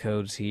pre-sale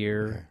codes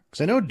here.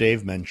 Because I know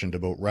Dave mentioned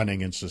about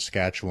running in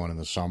Saskatchewan in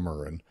the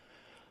summer, and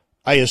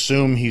I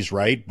assume he's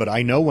right, but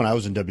I know when I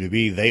was in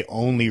WB, they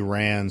only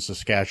ran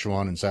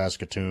Saskatchewan and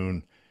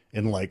Saskatoon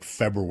in like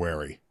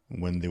February,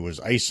 when there was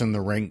ice in the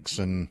rinks,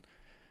 and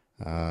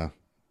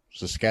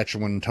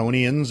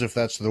Saskatchewantonians, if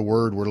that's the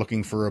word, were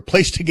looking for a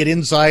place to get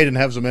inside and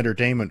have some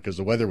entertainment because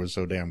the weather was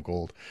so damn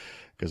cold.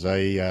 Because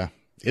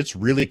it's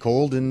really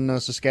cold in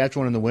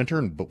Saskatchewan in the winter,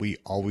 but we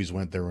always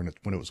went there when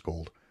it was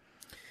cold.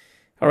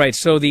 All right,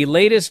 so the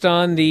latest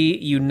on the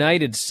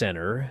United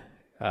Center,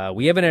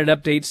 we haven't had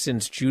updates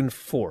since June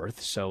 4th,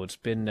 so it's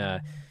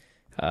been,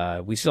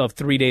 we still have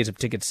 3 days of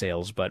ticket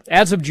sales, but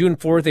as of June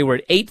 4th, they were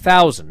at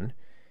 8,000,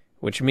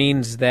 which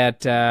means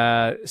that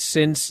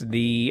since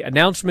the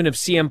announcement of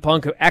CM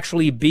Punk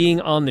actually being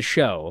on the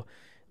show,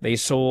 they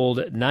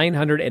sold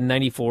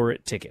 994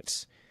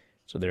 tickets.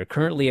 So they're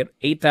currently at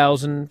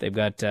 8,000. They've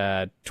got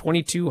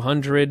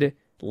 2,200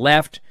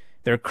 left.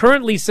 They're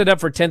currently set up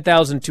for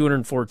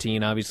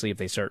 10,214. Obviously, if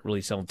they start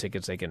really selling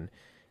tickets, they can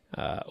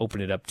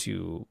open it up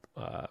to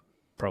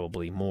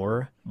probably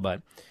more.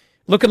 But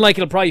looking like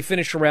it'll probably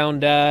finish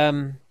around,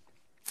 I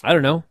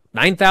don't know,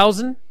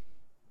 9,000?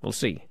 We'll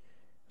see.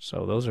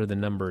 So those are the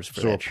numbers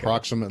for that show. So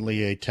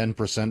approximately a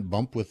 10%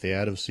 bump with the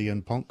ad of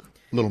CM Punk?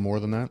 A little more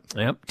than that?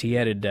 Yep, he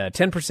added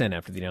 10%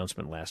 after the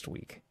announcement last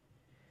week.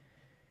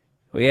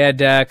 We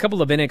had a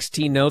couple of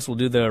NXT notes. We'll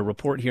do the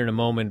report here in a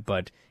moment,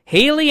 but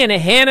Haley and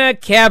Hannah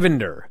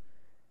Cavender,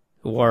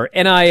 who are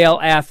NIL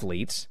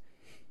athletes,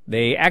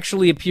 they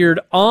actually appeared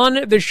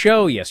on the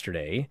show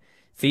yesterday.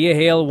 Thea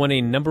Hale won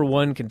a number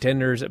 1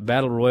 Contenders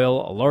Battle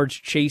Royal. A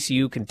large Chase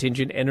U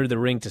contingent entered the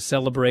ring to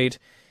celebrate,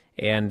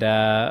 and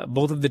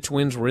both of the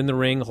twins were in the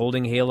ring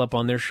holding Hale up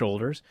on their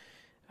shoulders.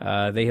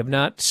 They have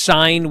not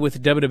signed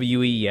with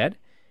WWE yet,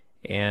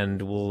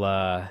 and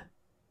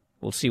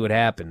we'll see what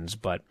happens.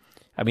 But,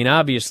 I mean,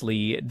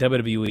 obviously,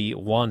 WWE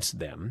wants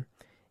them.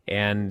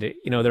 And,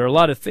 you know, there are a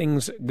lot of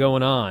things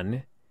going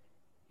on.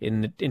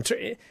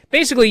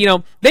 Basically, you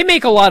know, they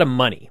make a lot of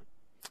money.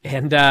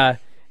 And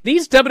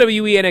these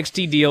WWE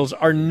NXT deals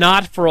are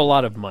not for a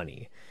lot of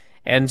money.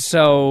 And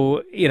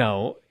so, you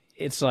know,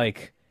 it's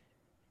like,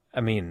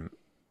 I mean,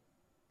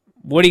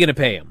 what are you going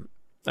to pay them?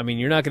 I mean,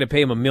 you're not going to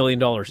pay them $1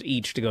 million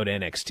each to go to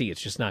NXT.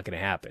 It's just not going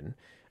to happen.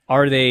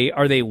 Are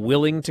they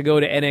willing to go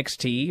to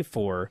NXT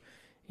for,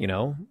 you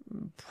know,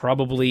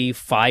 probably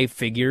 5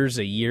 figures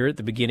a year at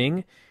the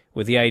beginning,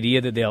 with the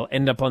idea that they'll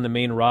end up on the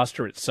main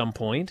roster at some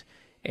point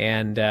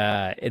and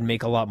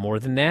make a lot more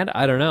than that?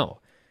 I don't know.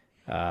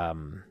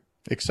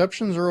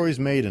 Exceptions are always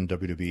made in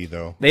WWE,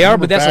 though. They are,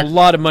 but that's a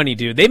lot of money,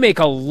 dude. They make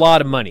a lot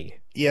of money.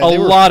 Yeah, a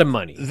lot of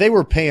money. They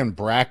were paying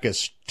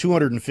Brackus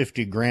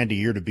 $250,000 a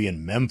year to be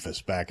in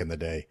Memphis back in the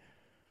day.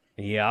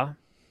 Yeah,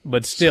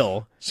 but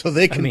still. So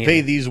they can pay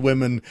these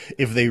women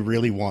if they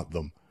really want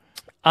them.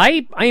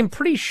 I am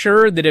pretty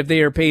sure that if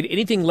they are paid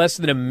anything less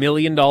than $1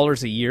 million a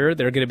year,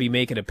 they're going to be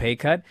making a pay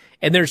cut.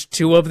 And there's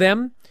 2 of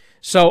them.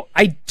 So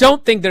I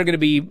don't think they're going to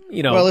be,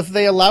 you know. Well, if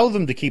they allow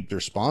them to keep their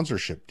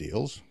sponsorship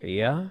deals.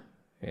 Yeah.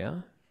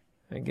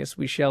 I guess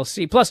we shall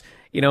see. Plus,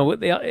 you know,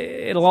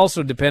 it'll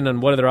also depend on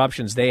what other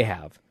options they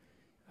have,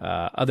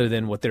 other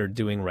than what they're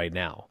doing right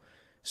now.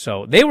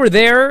 So they were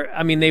there.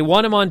 I mean, they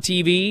want them on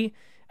TV.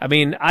 I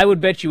mean, I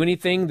would bet you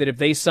anything that if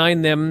they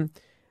signed them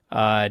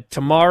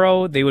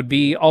tomorrow, they would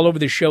be all over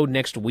the show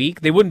next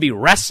week. They wouldn't be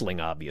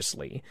wrestling,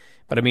 obviously.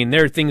 But, I mean,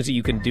 there are things that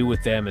you can do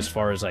with them as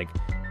far as, like,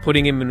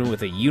 putting him in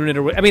with a unit.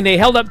 I mean, they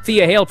held up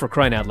Thea Hale, for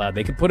crying out loud.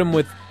 They could put him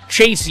with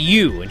Chase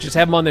U and just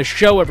have him on the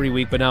show every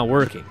week, but not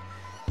working.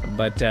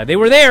 But they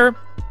were there,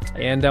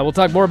 and we'll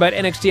talk more about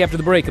NXT after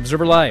the break.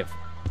 Observer Live.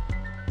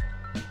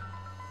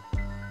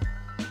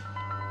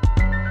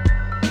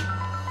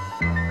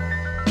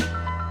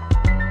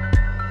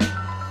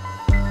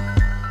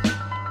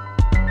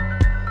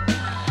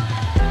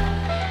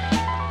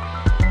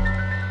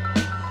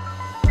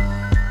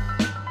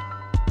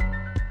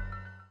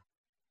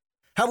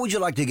 How would you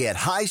like to get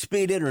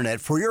high-speed internet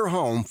for your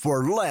home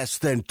for less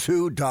than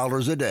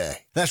 $2 a day?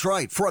 That's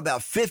right. For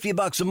about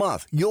 $50 a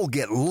month, you'll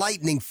get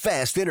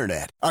lightning-fast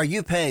internet. Are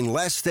you paying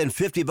less than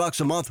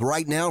 $50 a month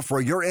right now for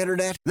your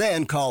internet?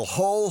 Then call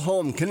Whole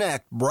Home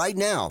Connect right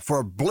now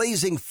for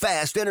blazing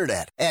fast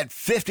internet at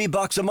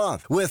 $50 a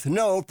month with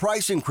no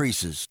price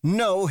increases,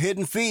 no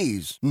hidden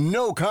fees,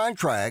 no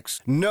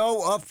contracts, no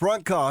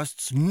upfront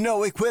costs,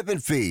 no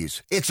equipment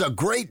fees. It's a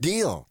great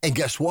deal. And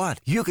guess what?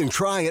 You can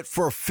try it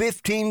for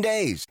 15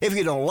 days. If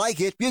you don't like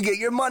it, you get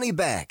your money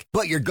back.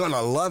 But you're going to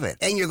love it,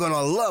 and you're going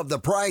to love the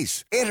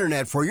price.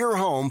 Internet for your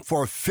home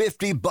for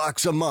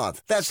 $50 a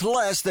month. That's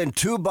less than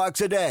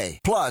 $2 a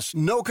day. Plus,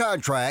 no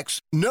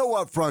contracts, no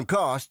upfront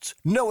costs,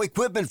 no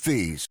equipment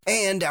fees,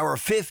 and our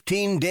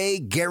 15-day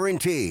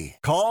guarantee.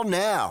 Call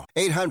now.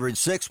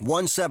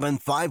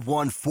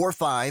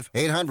 800-617-5145.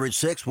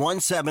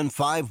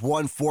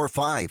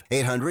 800-617-5145.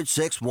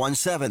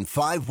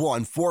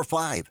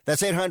 800-617-5145.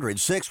 That's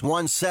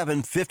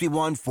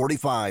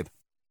 800-617-5145.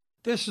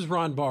 This is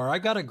Ron Barr. I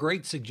got a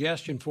great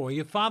suggestion for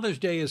you. Father's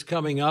Day is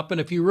coming up,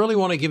 and if you really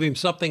want to give him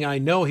something I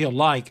know he'll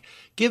like,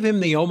 give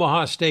him the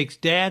Omaha Steaks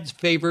Dad's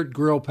Favorite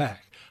Grill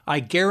Pack. I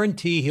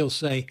guarantee he'll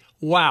say,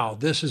 wow,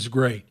 this is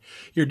great.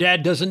 Your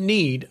dad doesn't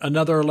need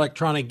another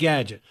electronic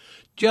gadget.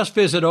 Just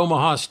visit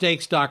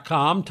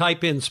omahasteaks.com,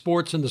 type in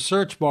sports in the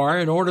search bar,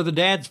 and order the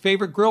Dad's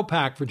Favorite Grill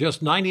Pack for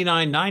just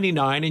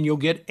 $99.99, and you'll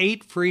get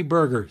 8 free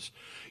burgers.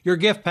 Your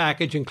gift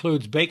package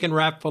includes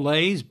bacon-wrapped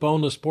fillets,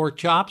 boneless pork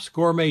chops,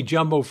 gourmet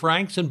jumbo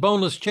franks, and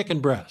boneless chicken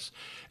breasts.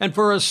 And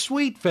for a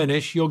sweet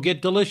finish, you'll get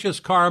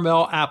delicious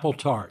caramel apple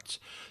tarts.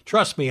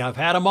 Trust me, I've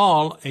had them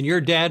all, and your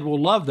dad will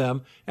love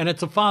them, and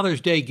it's a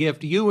Father's Day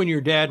gift you and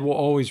your dad will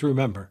always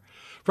remember.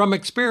 From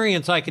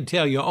experience, I can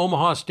tell you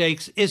Omaha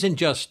Steaks isn't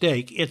just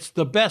steak. It's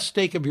the best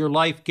steak of your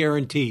life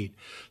guaranteed.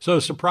 So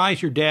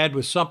surprise your dad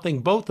with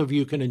something both of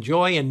you can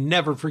enjoy and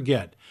never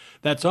forget.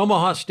 That's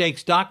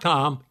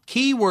omahasteaks.com,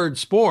 keyword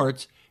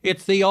sports.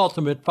 It's the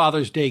ultimate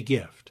Father's Day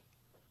gift.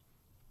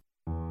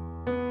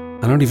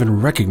 I don't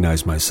even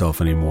recognize myself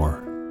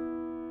anymore.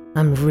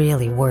 I'm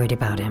really worried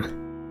about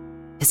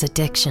him. His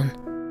addiction.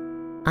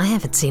 I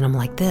haven't seen him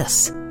like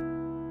this.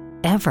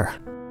 Ever.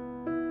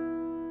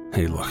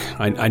 Hey, look,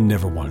 I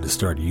never wanted to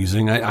start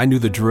using. I knew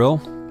the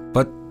drill,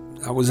 but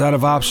I was out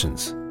of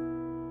options.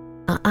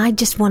 I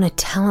just want to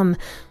tell him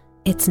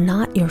it's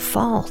not your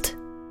fault.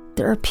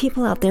 There are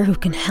people out there who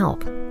can help.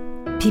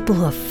 People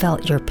who have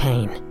felt your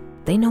pain.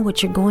 They know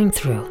what you're going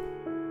through.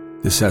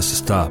 This has to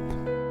stop.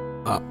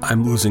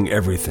 I'm losing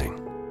everything.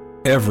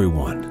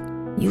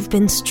 Everyone. You've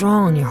been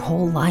strong your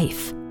whole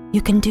life.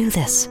 You can do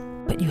this,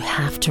 but you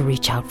have to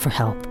reach out for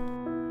help.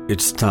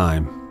 It's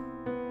time.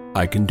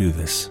 I can do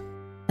this.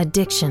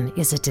 Addiction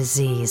is a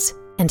disease,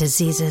 and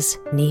diseases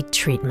need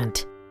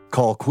treatment.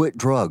 Call Quit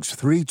Drugs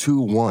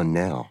 321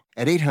 now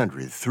at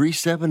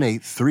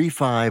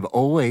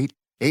 800-378-3508,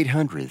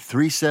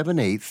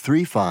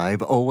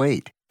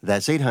 800-378-3508.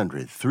 That's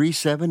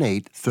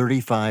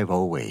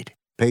 800-378-3508.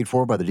 Paid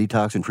for by the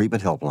Detox and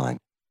Treatment Helpline.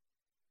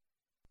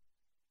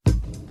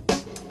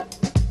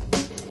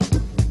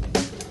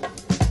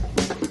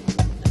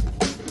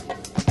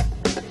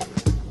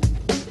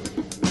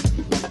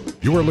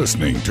 You are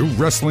listening to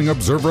Wrestling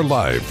Observer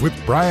Live with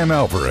Bryan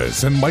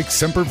Alvarez and Mike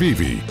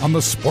Sempervive on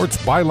the Sports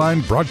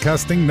Byline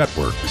Broadcasting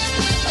Network.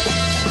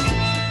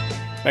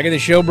 Back in the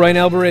show, Bryan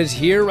Alvarez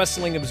here,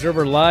 Wrestling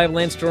Observer Live.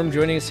 Lance Storm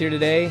joining us here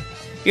today.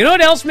 You know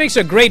what else makes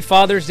a great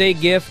Father's Day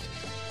gift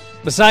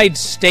besides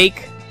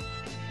steak?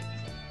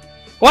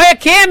 Why, a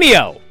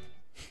cameo!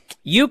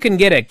 You can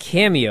get a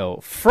cameo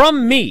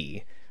from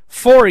me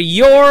for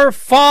your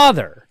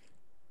father.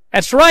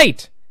 That's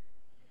right.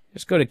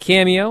 Just go to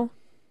Cameo,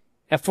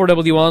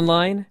 F4W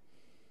Online,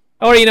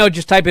 or,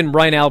 just type in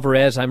Bryan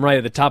Alvarez. I'm right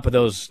at the top of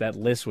that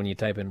list when you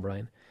type in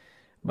Bryan.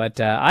 But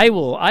I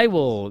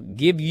will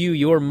give you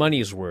your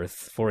money's worth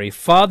for a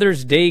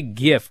Father's Day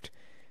gift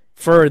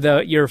for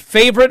your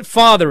favorite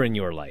father in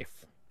your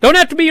life. Don't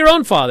have to be your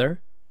own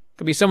father.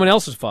 Could be someone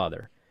else's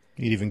father.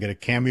 You'd even get a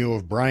cameo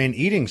of Bryan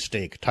eating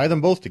steak. Tie them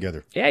both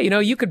together. Yeah,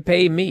 you could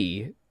pay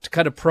me to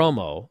cut a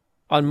promo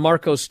on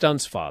Marco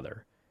Stunt's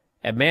father.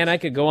 And man, I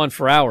could go on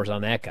for hours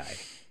on that guy.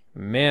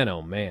 Man,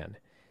 oh man.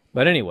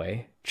 But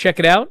anyway, check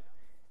it out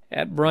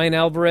at Bryan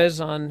Alvarez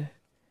on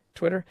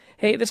Twitter.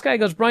 Hey, this guy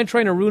goes, Bryan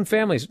trying to ruin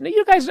families. No,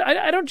 you guys,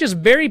 I don't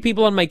just bury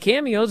people on my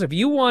cameos. If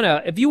you want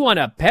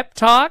a pep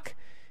talk,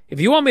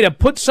 if you want me to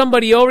put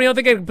somebody over, you don't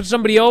think I can put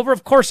somebody over?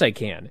 Of course I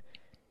can.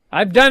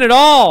 I've done it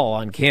all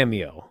on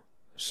Cameo.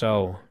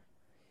 So,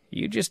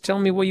 you just tell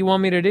me what you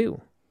want me to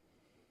do.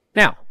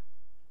 Now,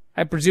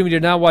 I presume you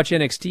did not watch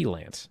NXT,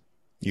 Lance.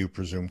 You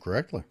presume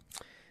correctly.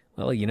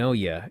 Well, you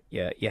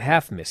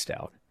half missed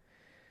out.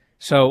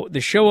 So,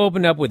 the show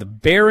opened up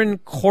with Baron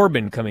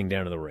Corbin coming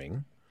down to the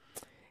ring.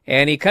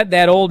 And he cut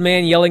that old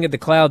man yelling at the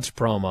clouds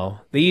promo.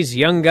 These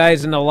young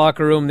guys in the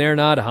locker room, they're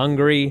not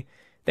hungry.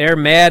 They're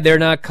mad they're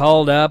not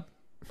called up.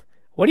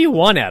 What do you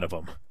want out of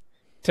them?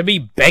 To be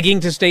begging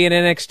to stay in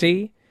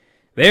NXT?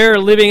 They're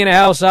living in a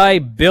house I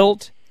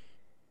built.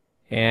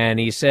 And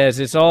he says,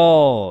 it's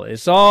all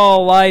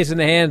lies in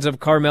the hands of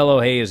Carmelo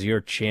Hayes, your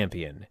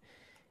champion.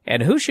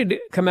 And who should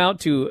come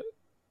out to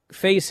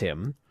face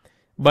him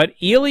but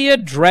Ilya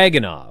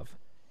Dragunov?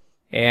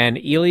 And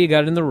Ilya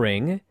got in the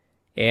ring,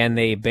 and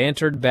they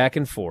bantered back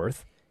and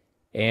forth.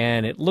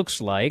 And it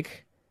looks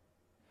like,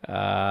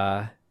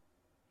 it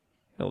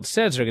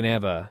says they're going to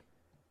have a,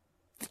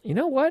 you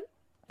know what?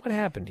 What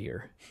happened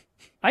here?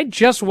 I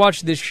just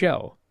watched this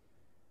show.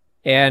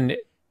 And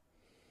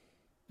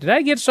did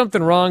I get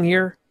something wrong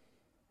here?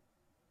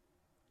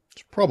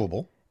 It's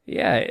probable.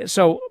 Yeah,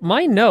 so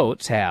my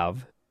notes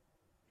have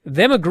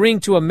them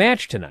agreeing to a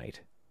match tonight.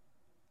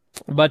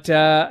 But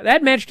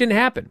that match didn't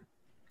happen.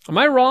 Am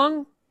I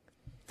wrong?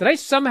 Did I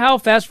somehow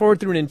fast forward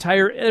through an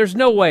entire... There's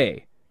no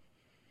way.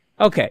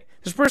 Okay,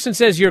 this person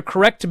says you're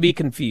correct to be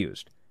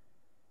confused.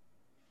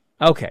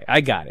 Okay, I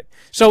got it.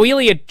 So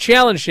Ilya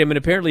challenged him, and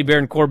apparently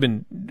Baron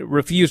Corbin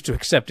refused to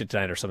accept it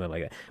tonight or something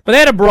like that. But they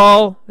had a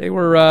brawl. They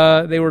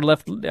were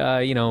left,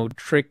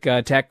 Trick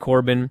attack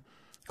Corbin,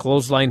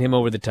 clothesline him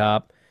over the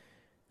top.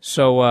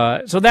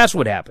 So that's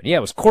what happened. Yeah,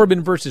 it was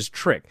Corbin versus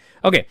Trick.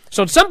 Okay,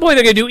 so at some point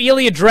they're going to do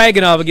Ilya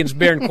Dragunov against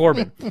Baron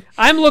Corbin.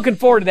 I'm looking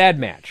forward to that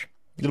match.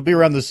 It'll be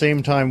around the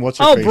same time.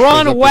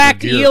 Braun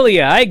whacked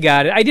Ilya. I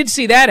got it. I did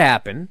see that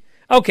happen.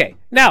 Okay,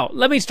 now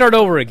let me start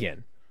over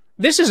again.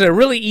 This is a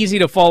really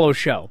easy-to-follow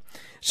show.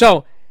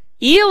 So,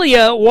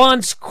 Ilya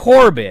wants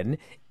Corbin.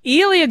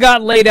 Ilya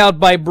got laid out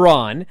by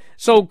Braun.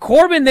 So,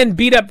 Corbin then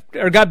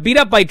got beat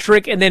up by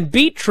Trick and then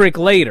beat Trick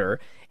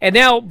later. And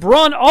now,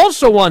 Braun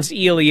also wants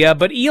Ilya,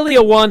 but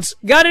Ilya wants...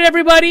 Got it,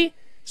 everybody?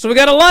 So, we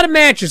got a lot of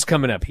matches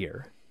coming up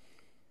here.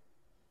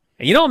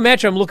 And you know what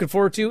match I'm looking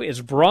forward to?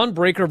 Is Braun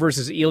Breaker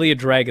versus Ilya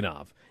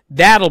Dragunov.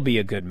 That'll be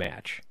a good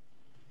match.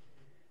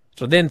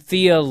 So, then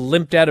Thea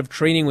limped out of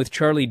training with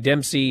Charlie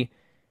Dempsey.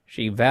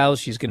 She vows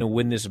she's going to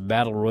win this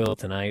battle royal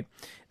tonight.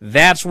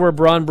 That's where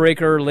Braun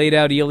Breaker laid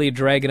out Ilya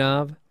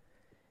Dragunov.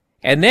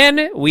 And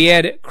then we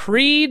had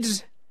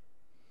Creeds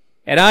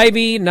and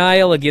Ivy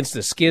Nile against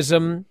the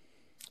Schism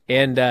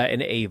and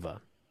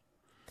Ava.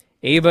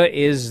 Ava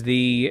is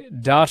the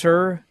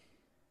daughter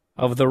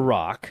of The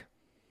Rock.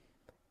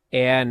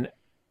 And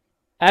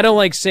I don't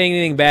like saying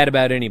anything bad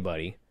about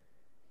anybody,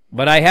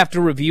 but I have to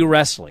review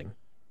wrestling.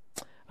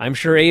 I'm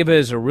sure Ava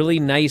is a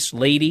really nice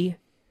lady.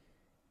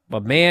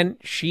 But man,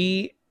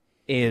 she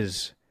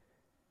is,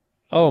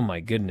 oh my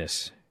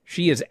goodness,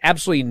 she is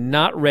absolutely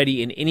not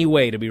ready in any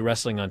way to be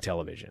wrestling on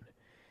television.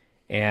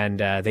 And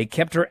they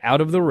kept her out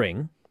of the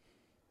ring.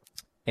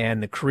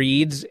 and the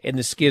Creeds and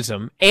the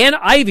Schism and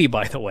Ivy,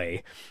 by the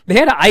way. They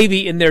had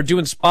Ivy in there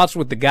doing spots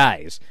with the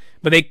guys,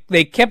 but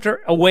they kept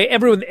her away.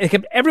 They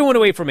kept everyone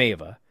away from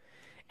Ava.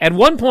 At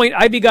one point,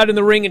 Ivy got in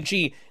the ring and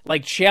she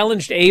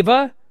challenged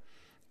Ava,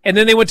 and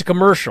then they went to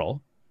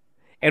commercial.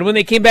 And when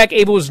they came back,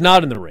 Ava was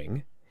not in the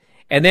ring.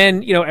 And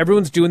then,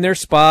 everyone's doing their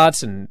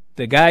spots and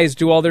the guys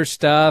do all their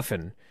stuff.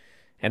 And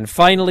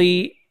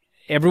finally,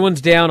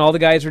 everyone's down. All the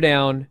guys are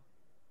down.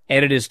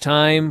 And it is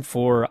time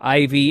for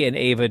Ivy and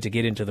Ava to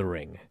get into the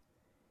ring.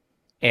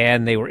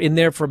 And they were in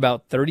there for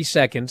about 30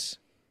 seconds.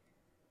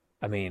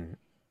 I mean,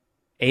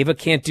 Ava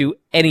can't do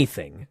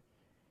anything.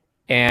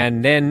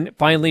 And then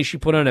finally she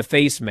put on a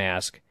face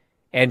mask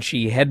and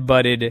she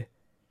headbutted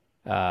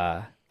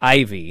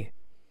Ivy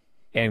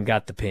and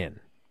got the pin.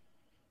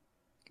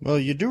 Well,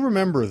 you do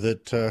remember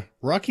that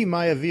Rocky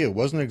Maivia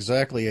wasn't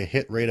exactly a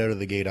hit right out of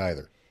the gate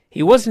either.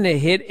 He wasn't a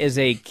hit as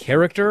a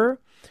character,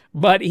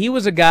 but he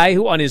was a guy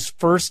who on his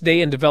first day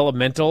in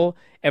developmental,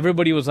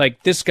 everybody was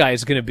like, this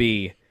guy's going to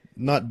be...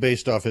 Not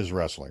based off his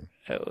wrestling.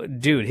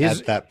 Dude,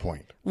 at that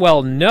point.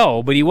 Well,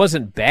 no, but he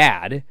wasn't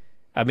bad.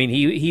 I mean,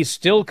 he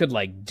still could,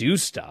 do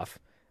stuff.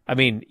 I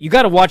mean, you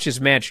got to watch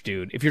his match,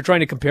 dude, if you're trying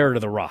to compare her to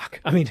The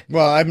Rock. I mean,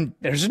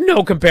 there's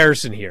no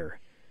comparison here.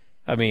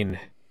 I mean...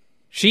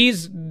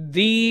 She's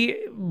the,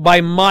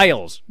 by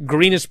miles,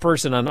 greenest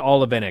person on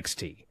all of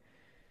NXT.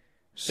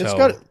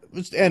 So.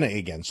 And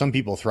again, some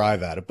people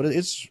thrive at it, but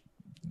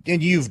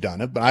and you've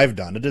done it, but I've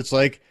done it. It's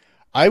like,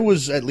 I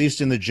was at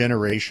least in the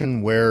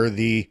generation where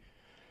the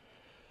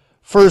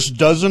first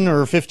dozen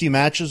or 50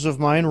 matches of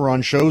mine were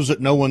on shows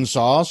that no one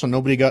saw, so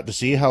nobody got to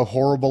see how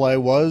horrible I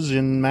was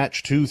in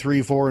match 2,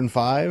 3, 4, and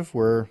 5,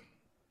 where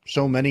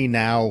so many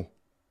now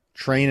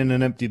train in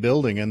an empty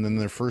building and then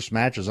their first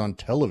match is on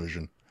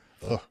television.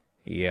 Ugh.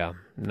 Yeah,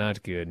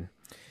 not good.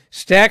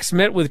 Stax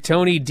met with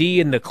Tony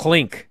D in the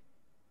Clink.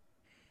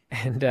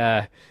 And,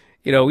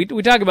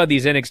 we talk about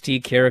these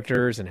NXT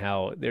characters and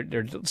how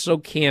they're so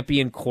campy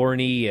and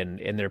corny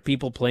and they're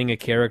people playing a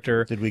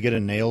character. Did we get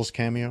a Nails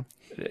cameo?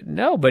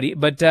 No,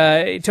 but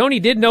Tony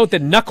did note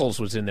that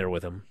Knuckles was in there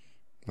with him.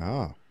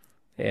 Oh.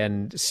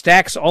 And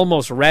Stax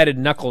almost ratted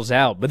Knuckles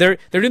out. But they're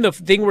doing the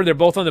thing where they're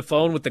both on the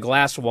phone with the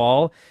glass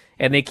wall.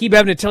 And they keep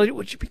having to tell you,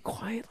 would you be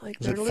quiet?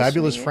 Is it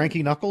Fabulous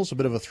Frankie Knuckles? A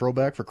bit of a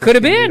throwback for Could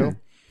have been.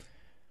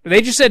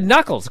 They just said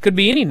Knuckles. It could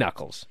be any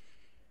Knuckles.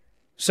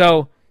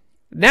 So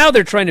now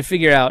they're trying to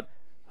figure out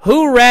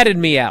who ratted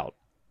me out.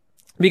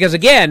 Because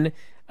again,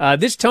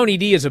 this Tony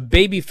D is a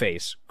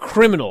babyface,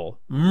 criminal,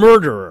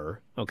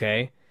 murderer,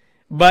 okay?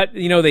 But,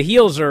 the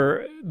heels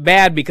are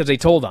bad because they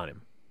told on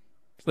him.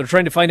 So they're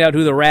trying to find out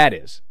who the rat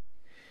is.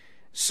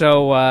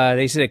 So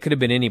they said it could have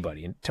been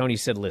anybody. And Tony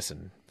said,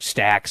 listen,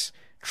 Stax,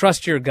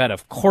 trust your gut.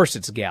 Of course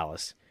it's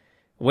Gallus.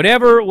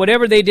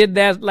 Whatever they did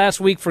that last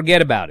week,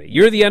 forget about it.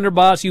 You're the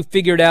underboss. You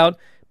figured out,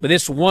 but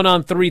this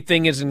 1-on-3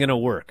 thing isn't going to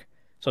work.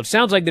 So it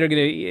sounds like they're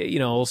going to,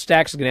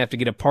 Stax is going to have to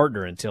get a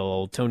partner until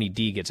old Tony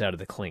D gets out of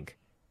the clink.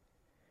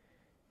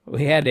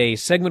 We had a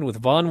segment with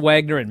Von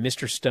Wagner and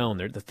Mr. Stone,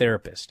 they're the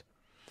therapist.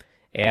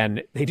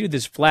 And they do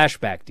this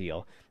flashback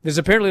deal. This is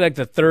apparently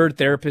the third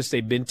therapist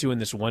they've been to in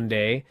this one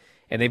day.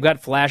 And they've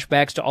got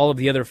flashbacks to all of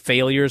the other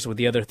failures with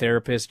the other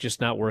therapists just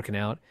not working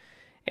out.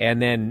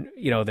 And then,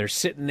 they're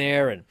sitting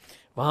there and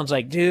Von's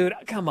like, dude,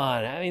 come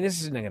on. I mean,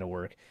 this isn't going to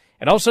work.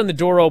 And all of a sudden the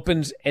door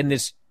opens and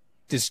this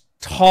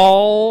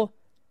tall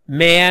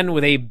man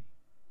with a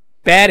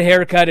bad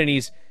haircut and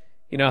he's,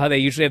 how they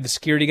usually have the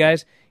security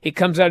guys? He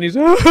comes out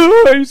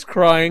and he's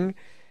crying.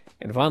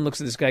 And Von looks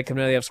at this guy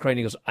coming out of the office crying and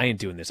he goes, I ain't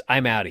doing this.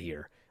 I'm out of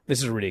here.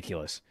 This is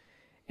ridiculous.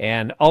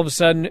 And all of a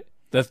sudden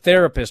the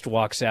therapist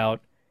walks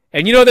out.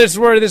 And this is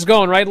where this is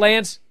going, right,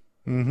 Lance?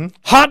 Mm-hmm.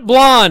 Hot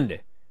blonde.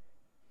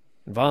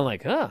 And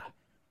Von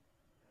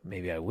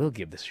maybe I will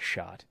give this a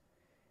shot.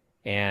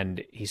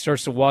 And he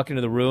starts to walk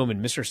into the room,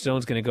 and Mr.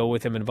 Stone's going to go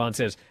with him, and Von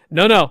says,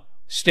 no,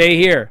 stay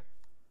here.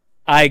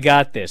 I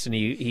got this. And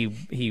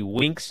he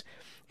winks.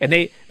 And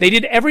they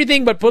did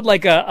everything but put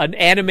an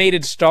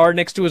animated star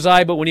next to his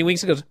eye, but when he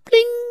winks, it goes,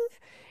 bling!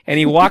 And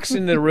he walks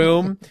into the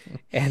room,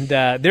 and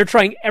they're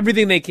trying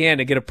everything they can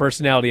to get a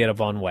personality out of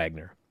Von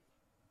Wagner.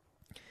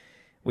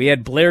 We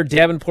had Blair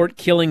Davenport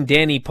killing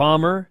Danny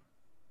Palmer.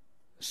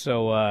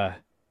 So,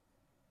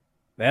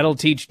 that'll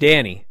teach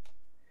Danny.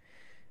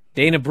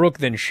 Dana Brooke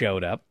then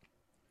showed up.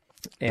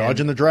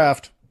 Dodging the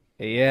draft.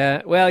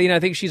 Yeah. Well, I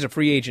think she's a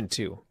free agent,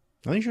 too.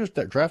 I think she was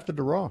drafted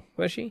to Raw.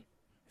 Was she?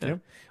 Yeah.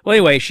 Well,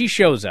 anyway, she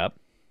shows up,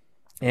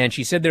 and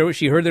she said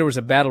she heard there was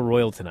a battle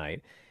royal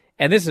tonight.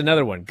 And this is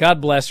another one.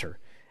 God bless her.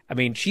 I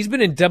mean, she's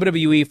been in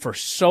WWE for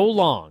so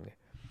long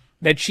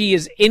that she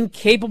is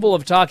incapable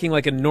of talking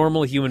like a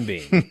normal human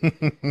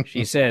being.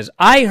 She says,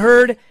 I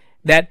heard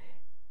that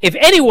if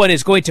anyone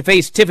is going to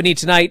face Tiffany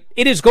tonight,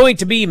 it is going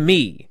to be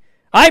me.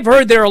 I've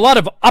heard there are a lot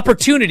of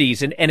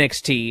opportunities in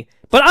NXT,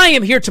 but I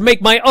am here to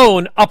make my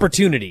own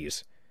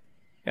opportunities.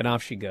 And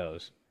off she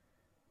goes.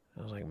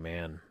 I was like,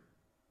 man.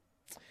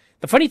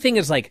 The funny thing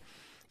is,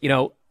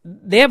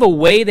 they have a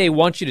way they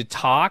want you to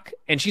talk,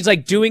 and she's,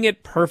 doing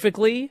it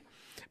perfectly,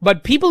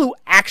 But people who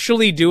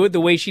actually do it the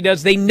way she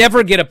does, they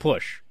never get a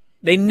push.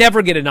 They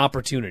never get an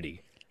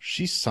opportunity.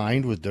 She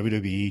signed with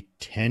WWE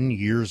 10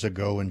 years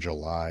ago in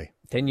July.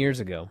 10 years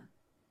ago.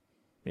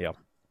 Yeah.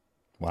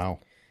 Wow.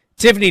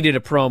 Tiffany did a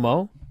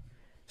promo.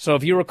 So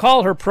if you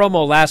recall, her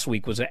promo last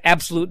week was an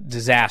absolute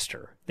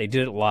disaster. They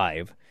did it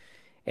live.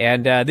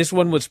 And this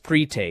one was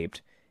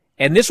pre-taped.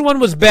 And this one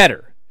was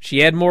better. She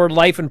had more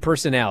life and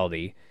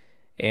personality.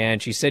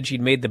 And she said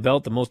she'd made the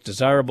belt the most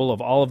desirable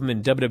of all of them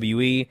in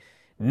WWE.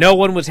 No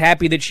one was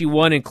happy that she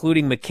won,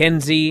 including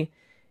Mackenzie.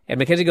 And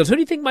Mackenzie goes, who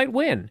do you think might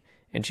win?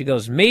 And she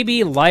goes,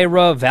 maybe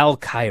Lyra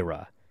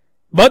Valkyra.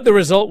 But the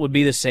result would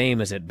be the same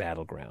as at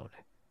Battleground.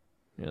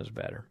 It was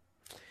better.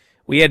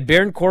 We had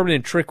Baron Corbin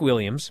and Trick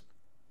Williams.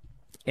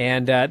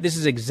 And this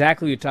is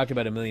exactly what we talked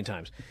about a million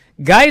times.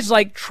 Guys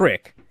like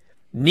Trick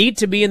need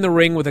to be in the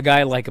ring with a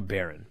guy like a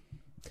Baron.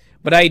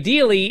 But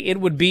ideally, it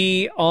would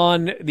be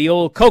on the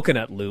old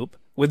coconut loop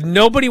with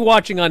nobody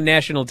watching on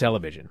national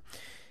television.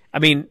 I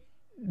mean,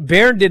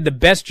 Baron did the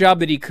best job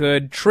that he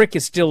could. Trick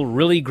is still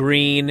really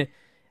green.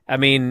 I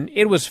mean,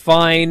 it was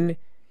fine.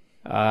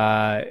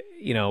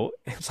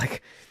 It's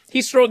like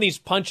he's throwing these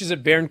punches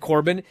at Baron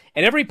Corbin,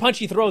 and every punch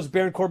he throws,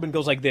 Baron Corbin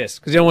goes like this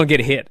because he don't want to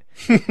get hit.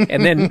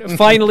 And then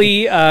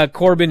finally,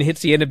 Corbin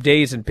hits the end of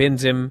days and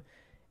pins him.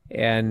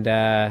 And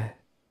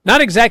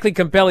not exactly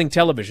compelling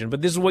television,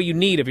 but this is what you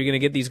need if you're going to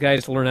get these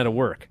guys to learn how to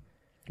work.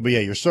 But yeah,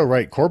 you're so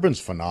right. Corbin's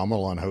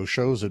phenomenal on house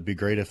shows. It'd be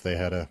great if they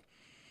had a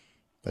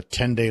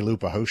 10-day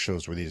loop of house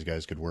shows where these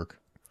guys could work.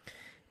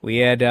 We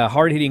had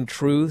hard-hitting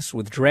truths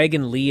with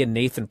Dragon Lee and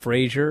Nathan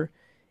Frazier.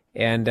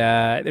 And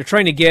they're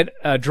trying to get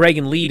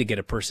Dragon Lee to get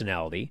a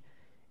personality.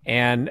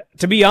 And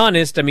to be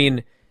honest, I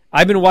mean,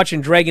 I've been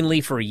watching Dragon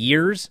Lee for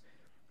years.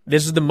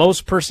 This is the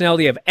most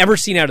personality I've ever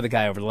seen out of the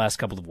guy over the last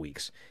couple of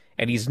weeks.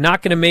 And he's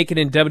not going to make it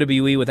in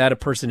WWE without a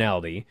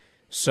personality.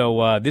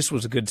 So this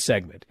was a good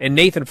segment. And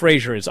Nathan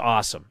Frazier is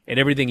awesome at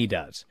everything he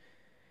does.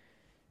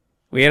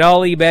 We had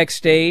Ali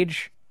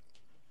backstage.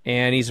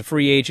 And he's a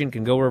free agent,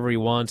 can go wherever he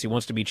wants. He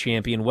wants to be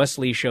champion.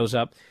 Wesley shows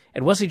up,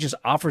 and Wesley just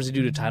offers to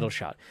do the title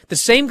shot. The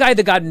same guy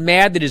that got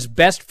mad that his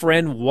best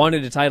friend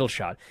wanted a title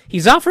shot.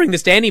 He's offering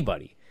this to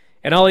anybody.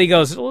 And Ali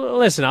goes,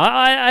 listen,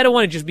 I don't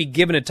want to just be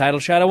given a title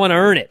shot. I want to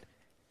earn it.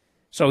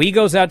 So he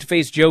goes out to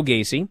face Joe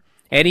Gacy,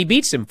 and he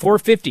beats him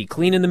 450,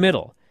 clean in the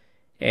middle.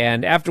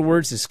 And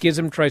afterwards, the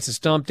Schism tries to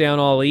stomp down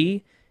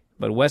Ali,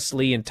 but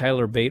Wesley and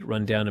Tyler Bate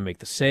run down to make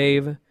the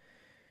save.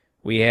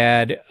 We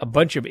had a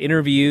bunch of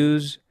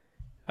interviews.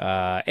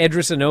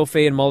 Edris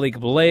Enofe and Malik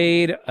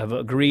Blade have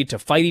agreed to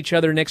fight each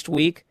other next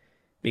week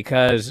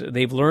because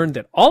they've learned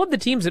that all of the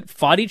teams that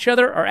fought each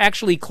other are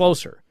actually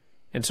closer.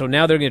 And so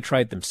now they're going to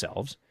try it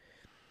themselves.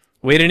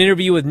 We had an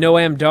interview with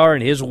Noam Dar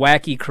and his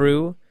wacky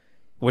crew,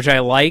 which I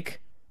like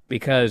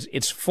because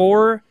it's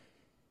for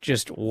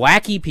just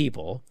wacky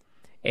people,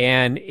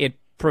 and it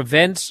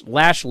prevents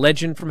Lash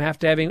Legend from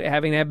having to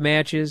have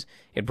matches.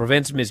 It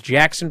prevents Miss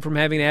Jackson from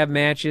having to have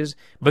matches.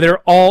 But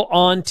they're all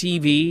on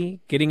TV,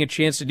 getting a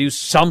chance to do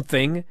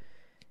something.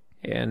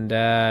 And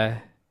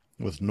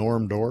with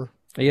Norm Door?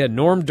 Yeah,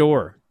 Norm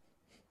Door.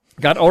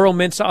 Got Oro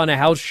Mensah on a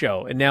house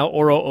show, and now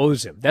Oro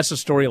owes him. That's the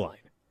storyline.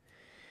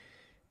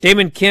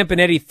 Damon Kemp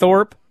and Eddie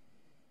Thorpe.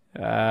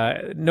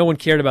 No one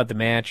cared about the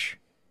match.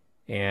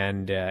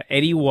 And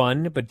Eddie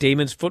won, but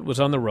Damon's foot was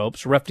on the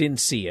ropes. Ref didn't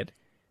see it.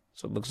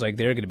 So it looks like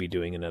they're going to be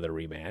doing another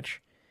rematch.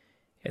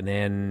 And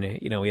then,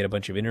 we had a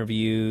bunch of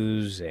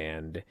interviews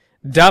and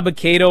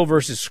Dabba-Kato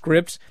versus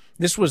Scripps.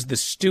 This was the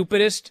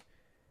stupidest.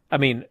 I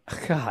mean,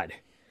 God.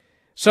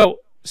 So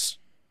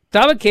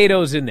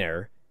Dabba-Kato's in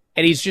there,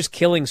 and he's just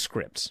killing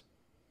Scripps.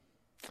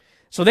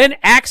 So then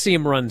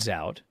Axiom runs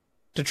out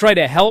to try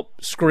to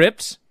help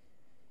Scripps,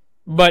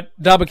 but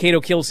Dabba-Kato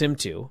kills him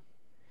too.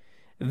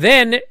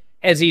 Then,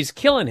 as he's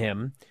killing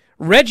him,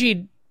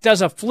 Reggie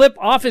does a flip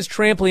off his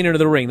trampoline into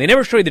the ring. They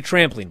never show you the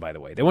trampoline, by the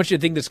way. They want you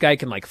to think this guy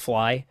can,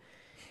 fly.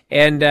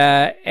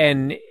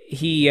 And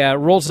he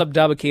rolls up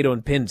Dabba-Kato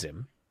and pins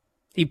him.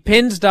 He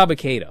pins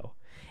Dabba-Kato.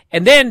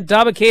 And then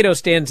Dabba-Kato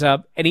stands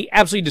up, and he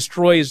absolutely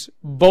destroys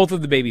both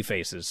of the baby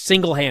faces,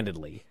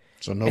 single-handedly.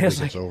 So nobody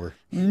gets over.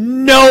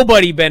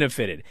 Nobody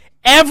benefited.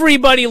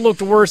 Everybody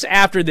looked worse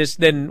after this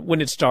than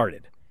when it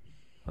started.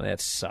 Well, that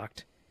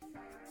sucked.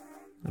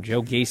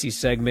 Joe Gacy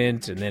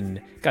segment, and then,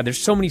 God, there's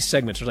so many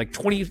segments. There's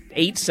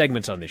 28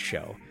 segments on this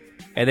show.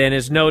 And then,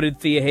 as noted,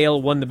 Thea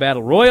Hale won the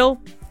Battle Royal,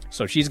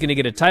 so she's going to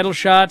get a title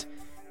shot.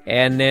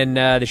 And then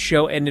the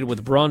show ended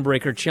with Braun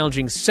Breaker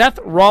challenging Seth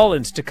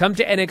Rollins to come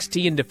to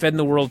NXT and defend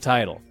the world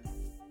title.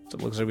 So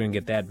it looks like we're going to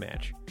get that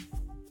match.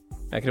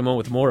 Back in a moment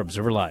with more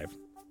Observer Live.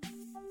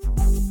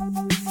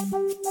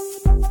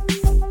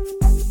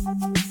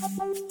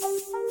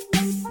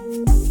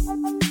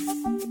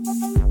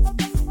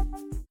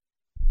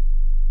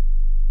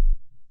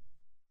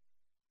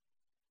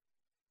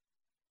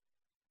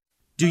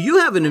 Do you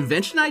have an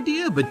invention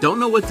idea but don't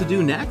know what to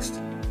do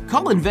next?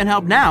 Call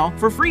InventHelp now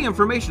for free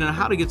information on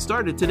how to get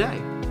started today.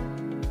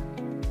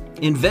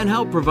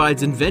 InventHelp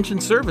provides invention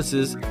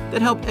services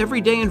that help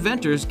everyday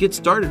inventors get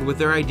started with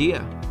their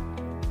idea.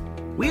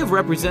 We have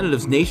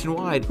representatives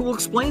nationwide who will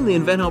explain the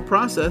InventHelp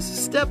process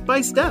step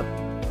by step.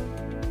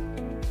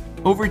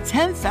 Over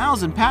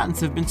 10,000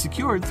 patents have been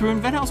secured through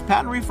InventHelp's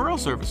patent referral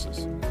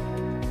services.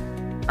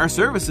 Our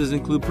services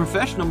include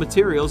professional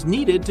materials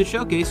needed to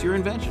showcase your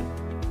invention,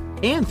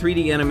 and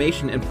 3D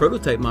animation and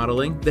prototype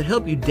modeling that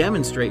help you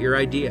demonstrate your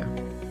idea.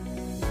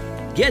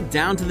 Get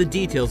down to the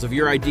details of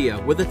your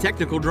idea with a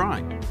technical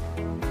drawing.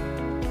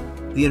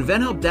 The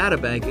InventHelp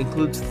Databank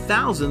includes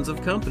thousands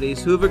of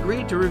companies who have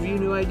agreed to review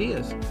new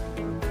ideas.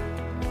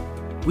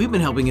 We've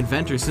been helping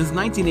inventors since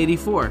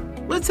 1984.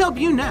 Let's help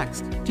you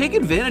next. Take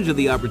advantage of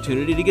the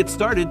opportunity to get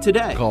started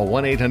today. Call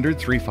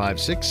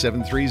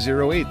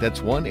 1-800-356-7308. That's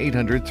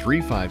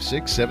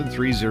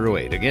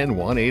 1-800-356-7308. Again,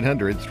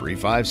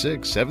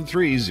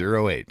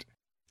 1-800-356-7308.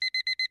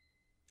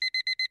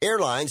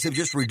 Airlines have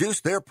just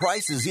reduced their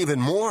prices even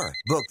more.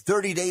 Book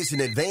 30 days in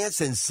advance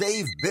and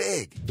save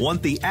big.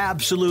 Want the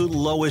absolute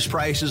lowest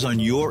prices on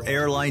your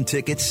airline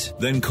tickets?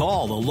 Then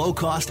call the Low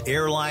Cost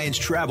Airlines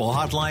Travel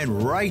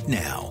Hotline right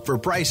now for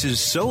prices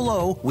so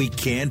low we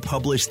can't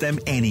publish them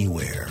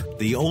anywhere.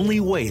 The only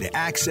way to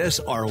access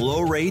our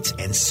low rates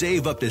and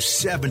save up to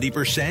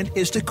 70%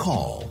 is to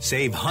call.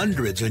 Save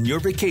hundreds on your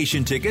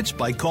vacation tickets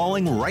by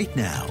calling right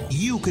now.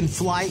 You can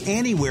fly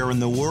anywhere in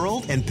the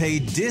world and pay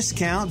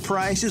discount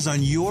prices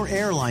on your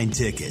airline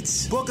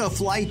tickets. Book a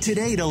flight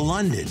today to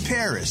London,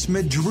 Paris,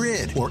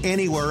 Madrid, or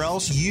anywhere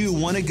else you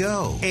want to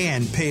go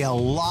and pay a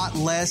lot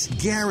less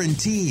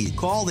guaranteed.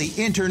 Call the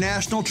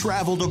International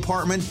Travel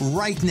Department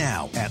right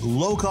now at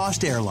Low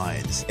Cost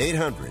Airlines.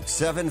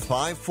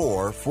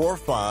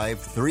 800-754-4531.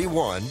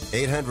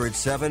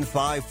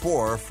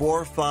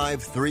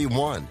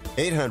 800-754-4531.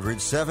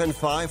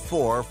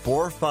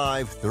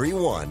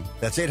 800-754-4531.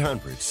 That's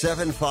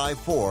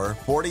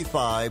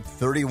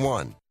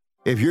 800-754-4531.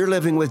 If you're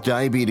living with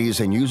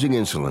diabetes and using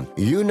insulin,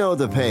 you know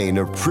the pain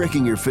of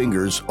pricking your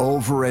fingers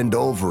over and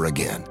over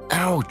again.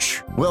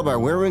 Ouch! Well, by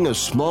wearing a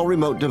small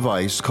remote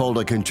device called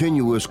a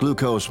continuous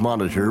glucose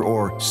monitor,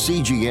 or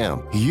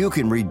CGM, you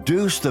can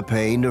reduce the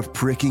pain of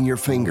pricking your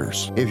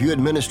fingers. If you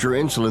administer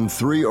insulin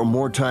 3 or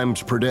more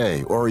times per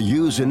day or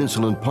use an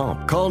insulin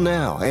pump, call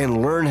now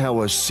and learn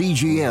how a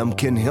CGM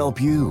can help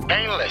you.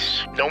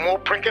 Painless. No more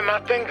pricking my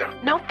finger.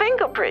 No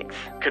finger pricks.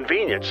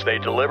 Convenience. They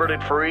delivered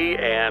it free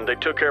and they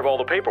took care of all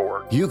the paperwork.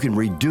 You can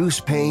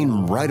reduce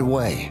pain right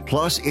away.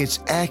 Plus,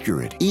 it's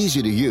accurate,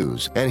 easy to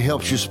use, and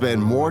helps you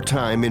spend more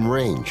time in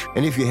range.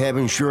 And if you have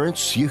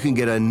insurance, you can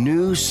get a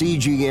new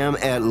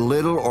CGM at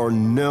little or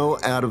no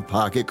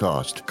out-of-pocket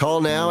cost.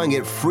 Call now and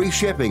get free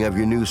shipping of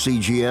your new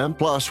CGM.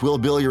 Plus, we'll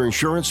bill your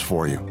insurance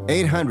for you.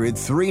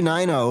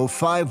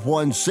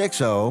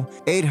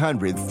 800-390-5160.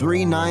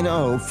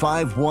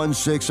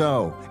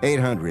 800-390-5160.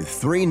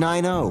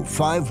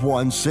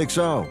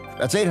 800-390-5160.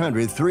 That's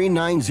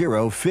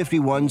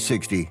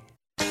 800-390-5160.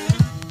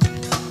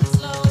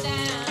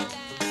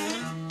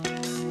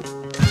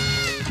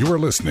 You are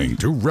listening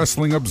to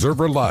Wrestling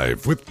Observer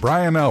Live with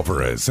Bryan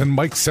Alvarez and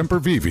Mike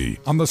Sempervive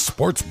on the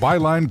Sports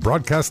Byline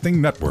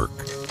Broadcasting Network.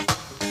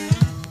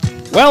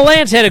 Well,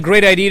 Lance had a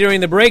great idea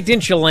during the break,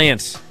 didn't you,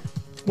 Lance?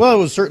 Well, it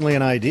was certainly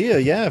an idea,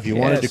 yeah. If you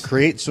wanted to Yes.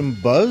 create some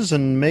buzz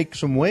and make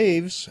some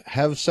waves,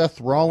 have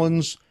Seth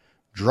Rollins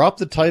drop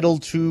the title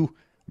to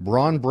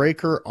Braun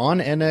Breaker on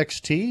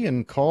NXT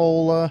and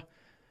call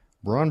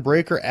Braun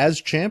Breaker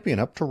as champion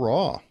up to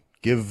Raw.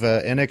 Give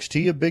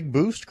NXT a big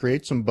boost,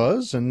 create some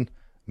buzz, and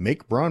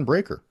make Braun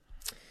Breaker.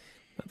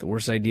 Not the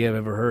worst idea I've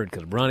ever heard,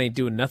 because Braun ain't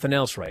doing nothing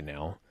else right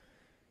now.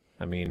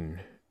 I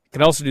mean,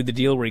 could also do the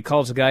deal where he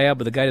calls the guy out,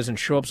 but the guy doesn't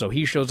show up, so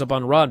he shows up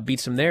on Raw and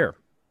beats him there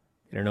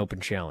in an open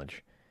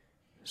challenge.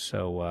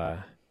 So,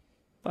 a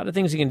lot of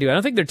things he can do. I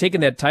don't think they're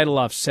taking that title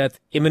off Seth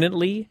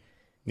imminently,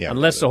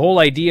 unless the whole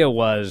idea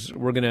was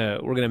we're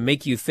gonna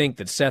make you think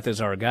that Seth is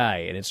our guy,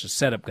 and it's a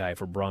setup guy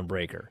for Braun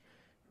Breaker.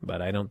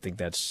 But I don't think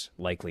that's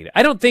likely.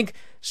 I don't think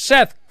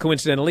Seth,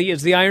 coincidentally,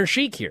 is the Iron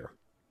Sheik here.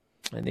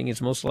 I think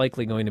it's most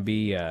likely going to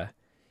be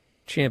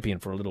champion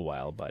for a little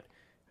while, but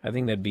I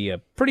think that'd be a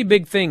pretty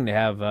big thing to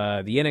have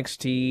the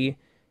NXT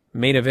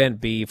main event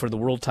be for the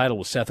world title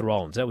with Seth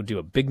Rollins. That would do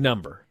a big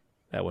number,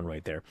 that one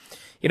right there.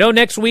 You know,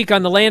 next week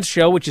on the Lance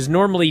Show, which is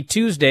normally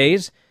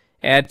Tuesdays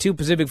at 2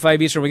 Pacific,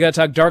 5 Eastern, we got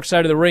to talk Dark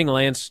Side of the Ring,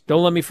 Lance.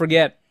 Don't let me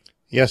forget.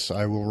 Yes,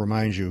 I will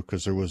remind you,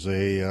 because there was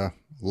a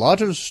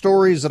lot of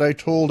stories that I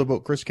told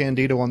about Chris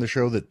Candido on the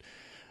show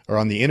or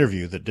on the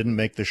interview that didn't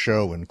make the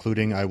show,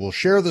 including I will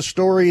share the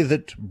story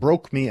that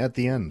broke me at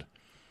the end.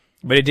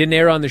 But it didn't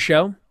air on the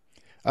show?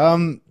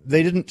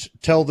 They didn't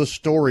tell the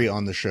story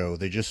on the show.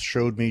 They just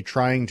showed me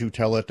trying to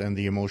tell it and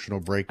the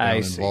emotional breakdown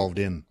involved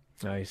in.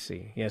 I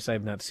see. Yes, I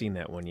have not seen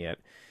that one yet.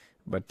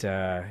 But,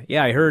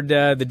 yeah, I heard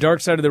the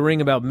Dark Side of the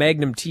Ring about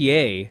Magnum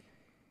TA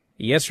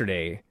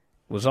yesterday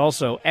was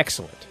also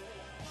excellent.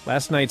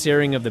 Last night's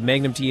airing of the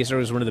Magnum TA story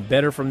was one of the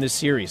better from this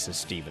series, says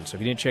Steven. So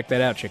if you didn't check that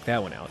out, check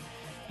that one out.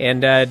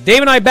 And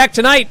Dave and I back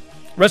tonight,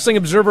 Wrestling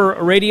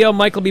Observer Radio.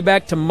 Mike will be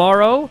back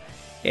tomorrow,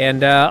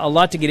 and a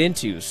lot to get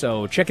into.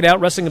 So check it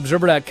out,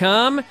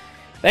 WrestlingObserver.com.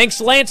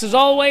 Thanks, Lance, as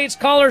always.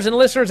 Callers and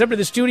listeners, up to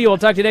the studio. We'll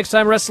talk to you next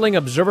time, Wrestling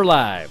Observer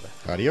Live.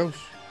 Adios.